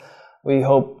podcast, we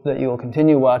hope that you'll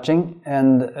continue watching.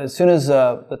 And as soon as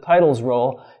the titles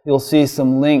roll, you'll see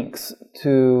some links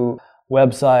to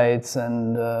websites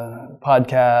and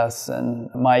podcasts and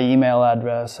my email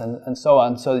address and so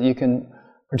on, so that you can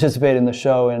participate in the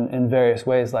show in various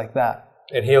ways like that.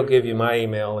 And he'll give you my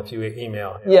email if you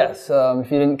email him. Yes.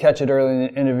 If you didn't catch it early in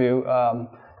the interview,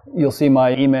 you'll see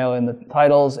my email in the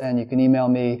titles, and you can email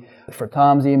me for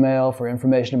Tom's email for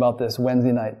information about this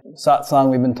Wednesday night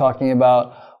satsang we've been talking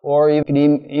about, or you can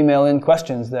email in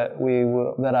questions that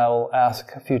I will ask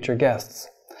future guests.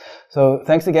 So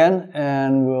thanks again,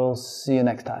 and we'll see you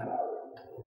next time.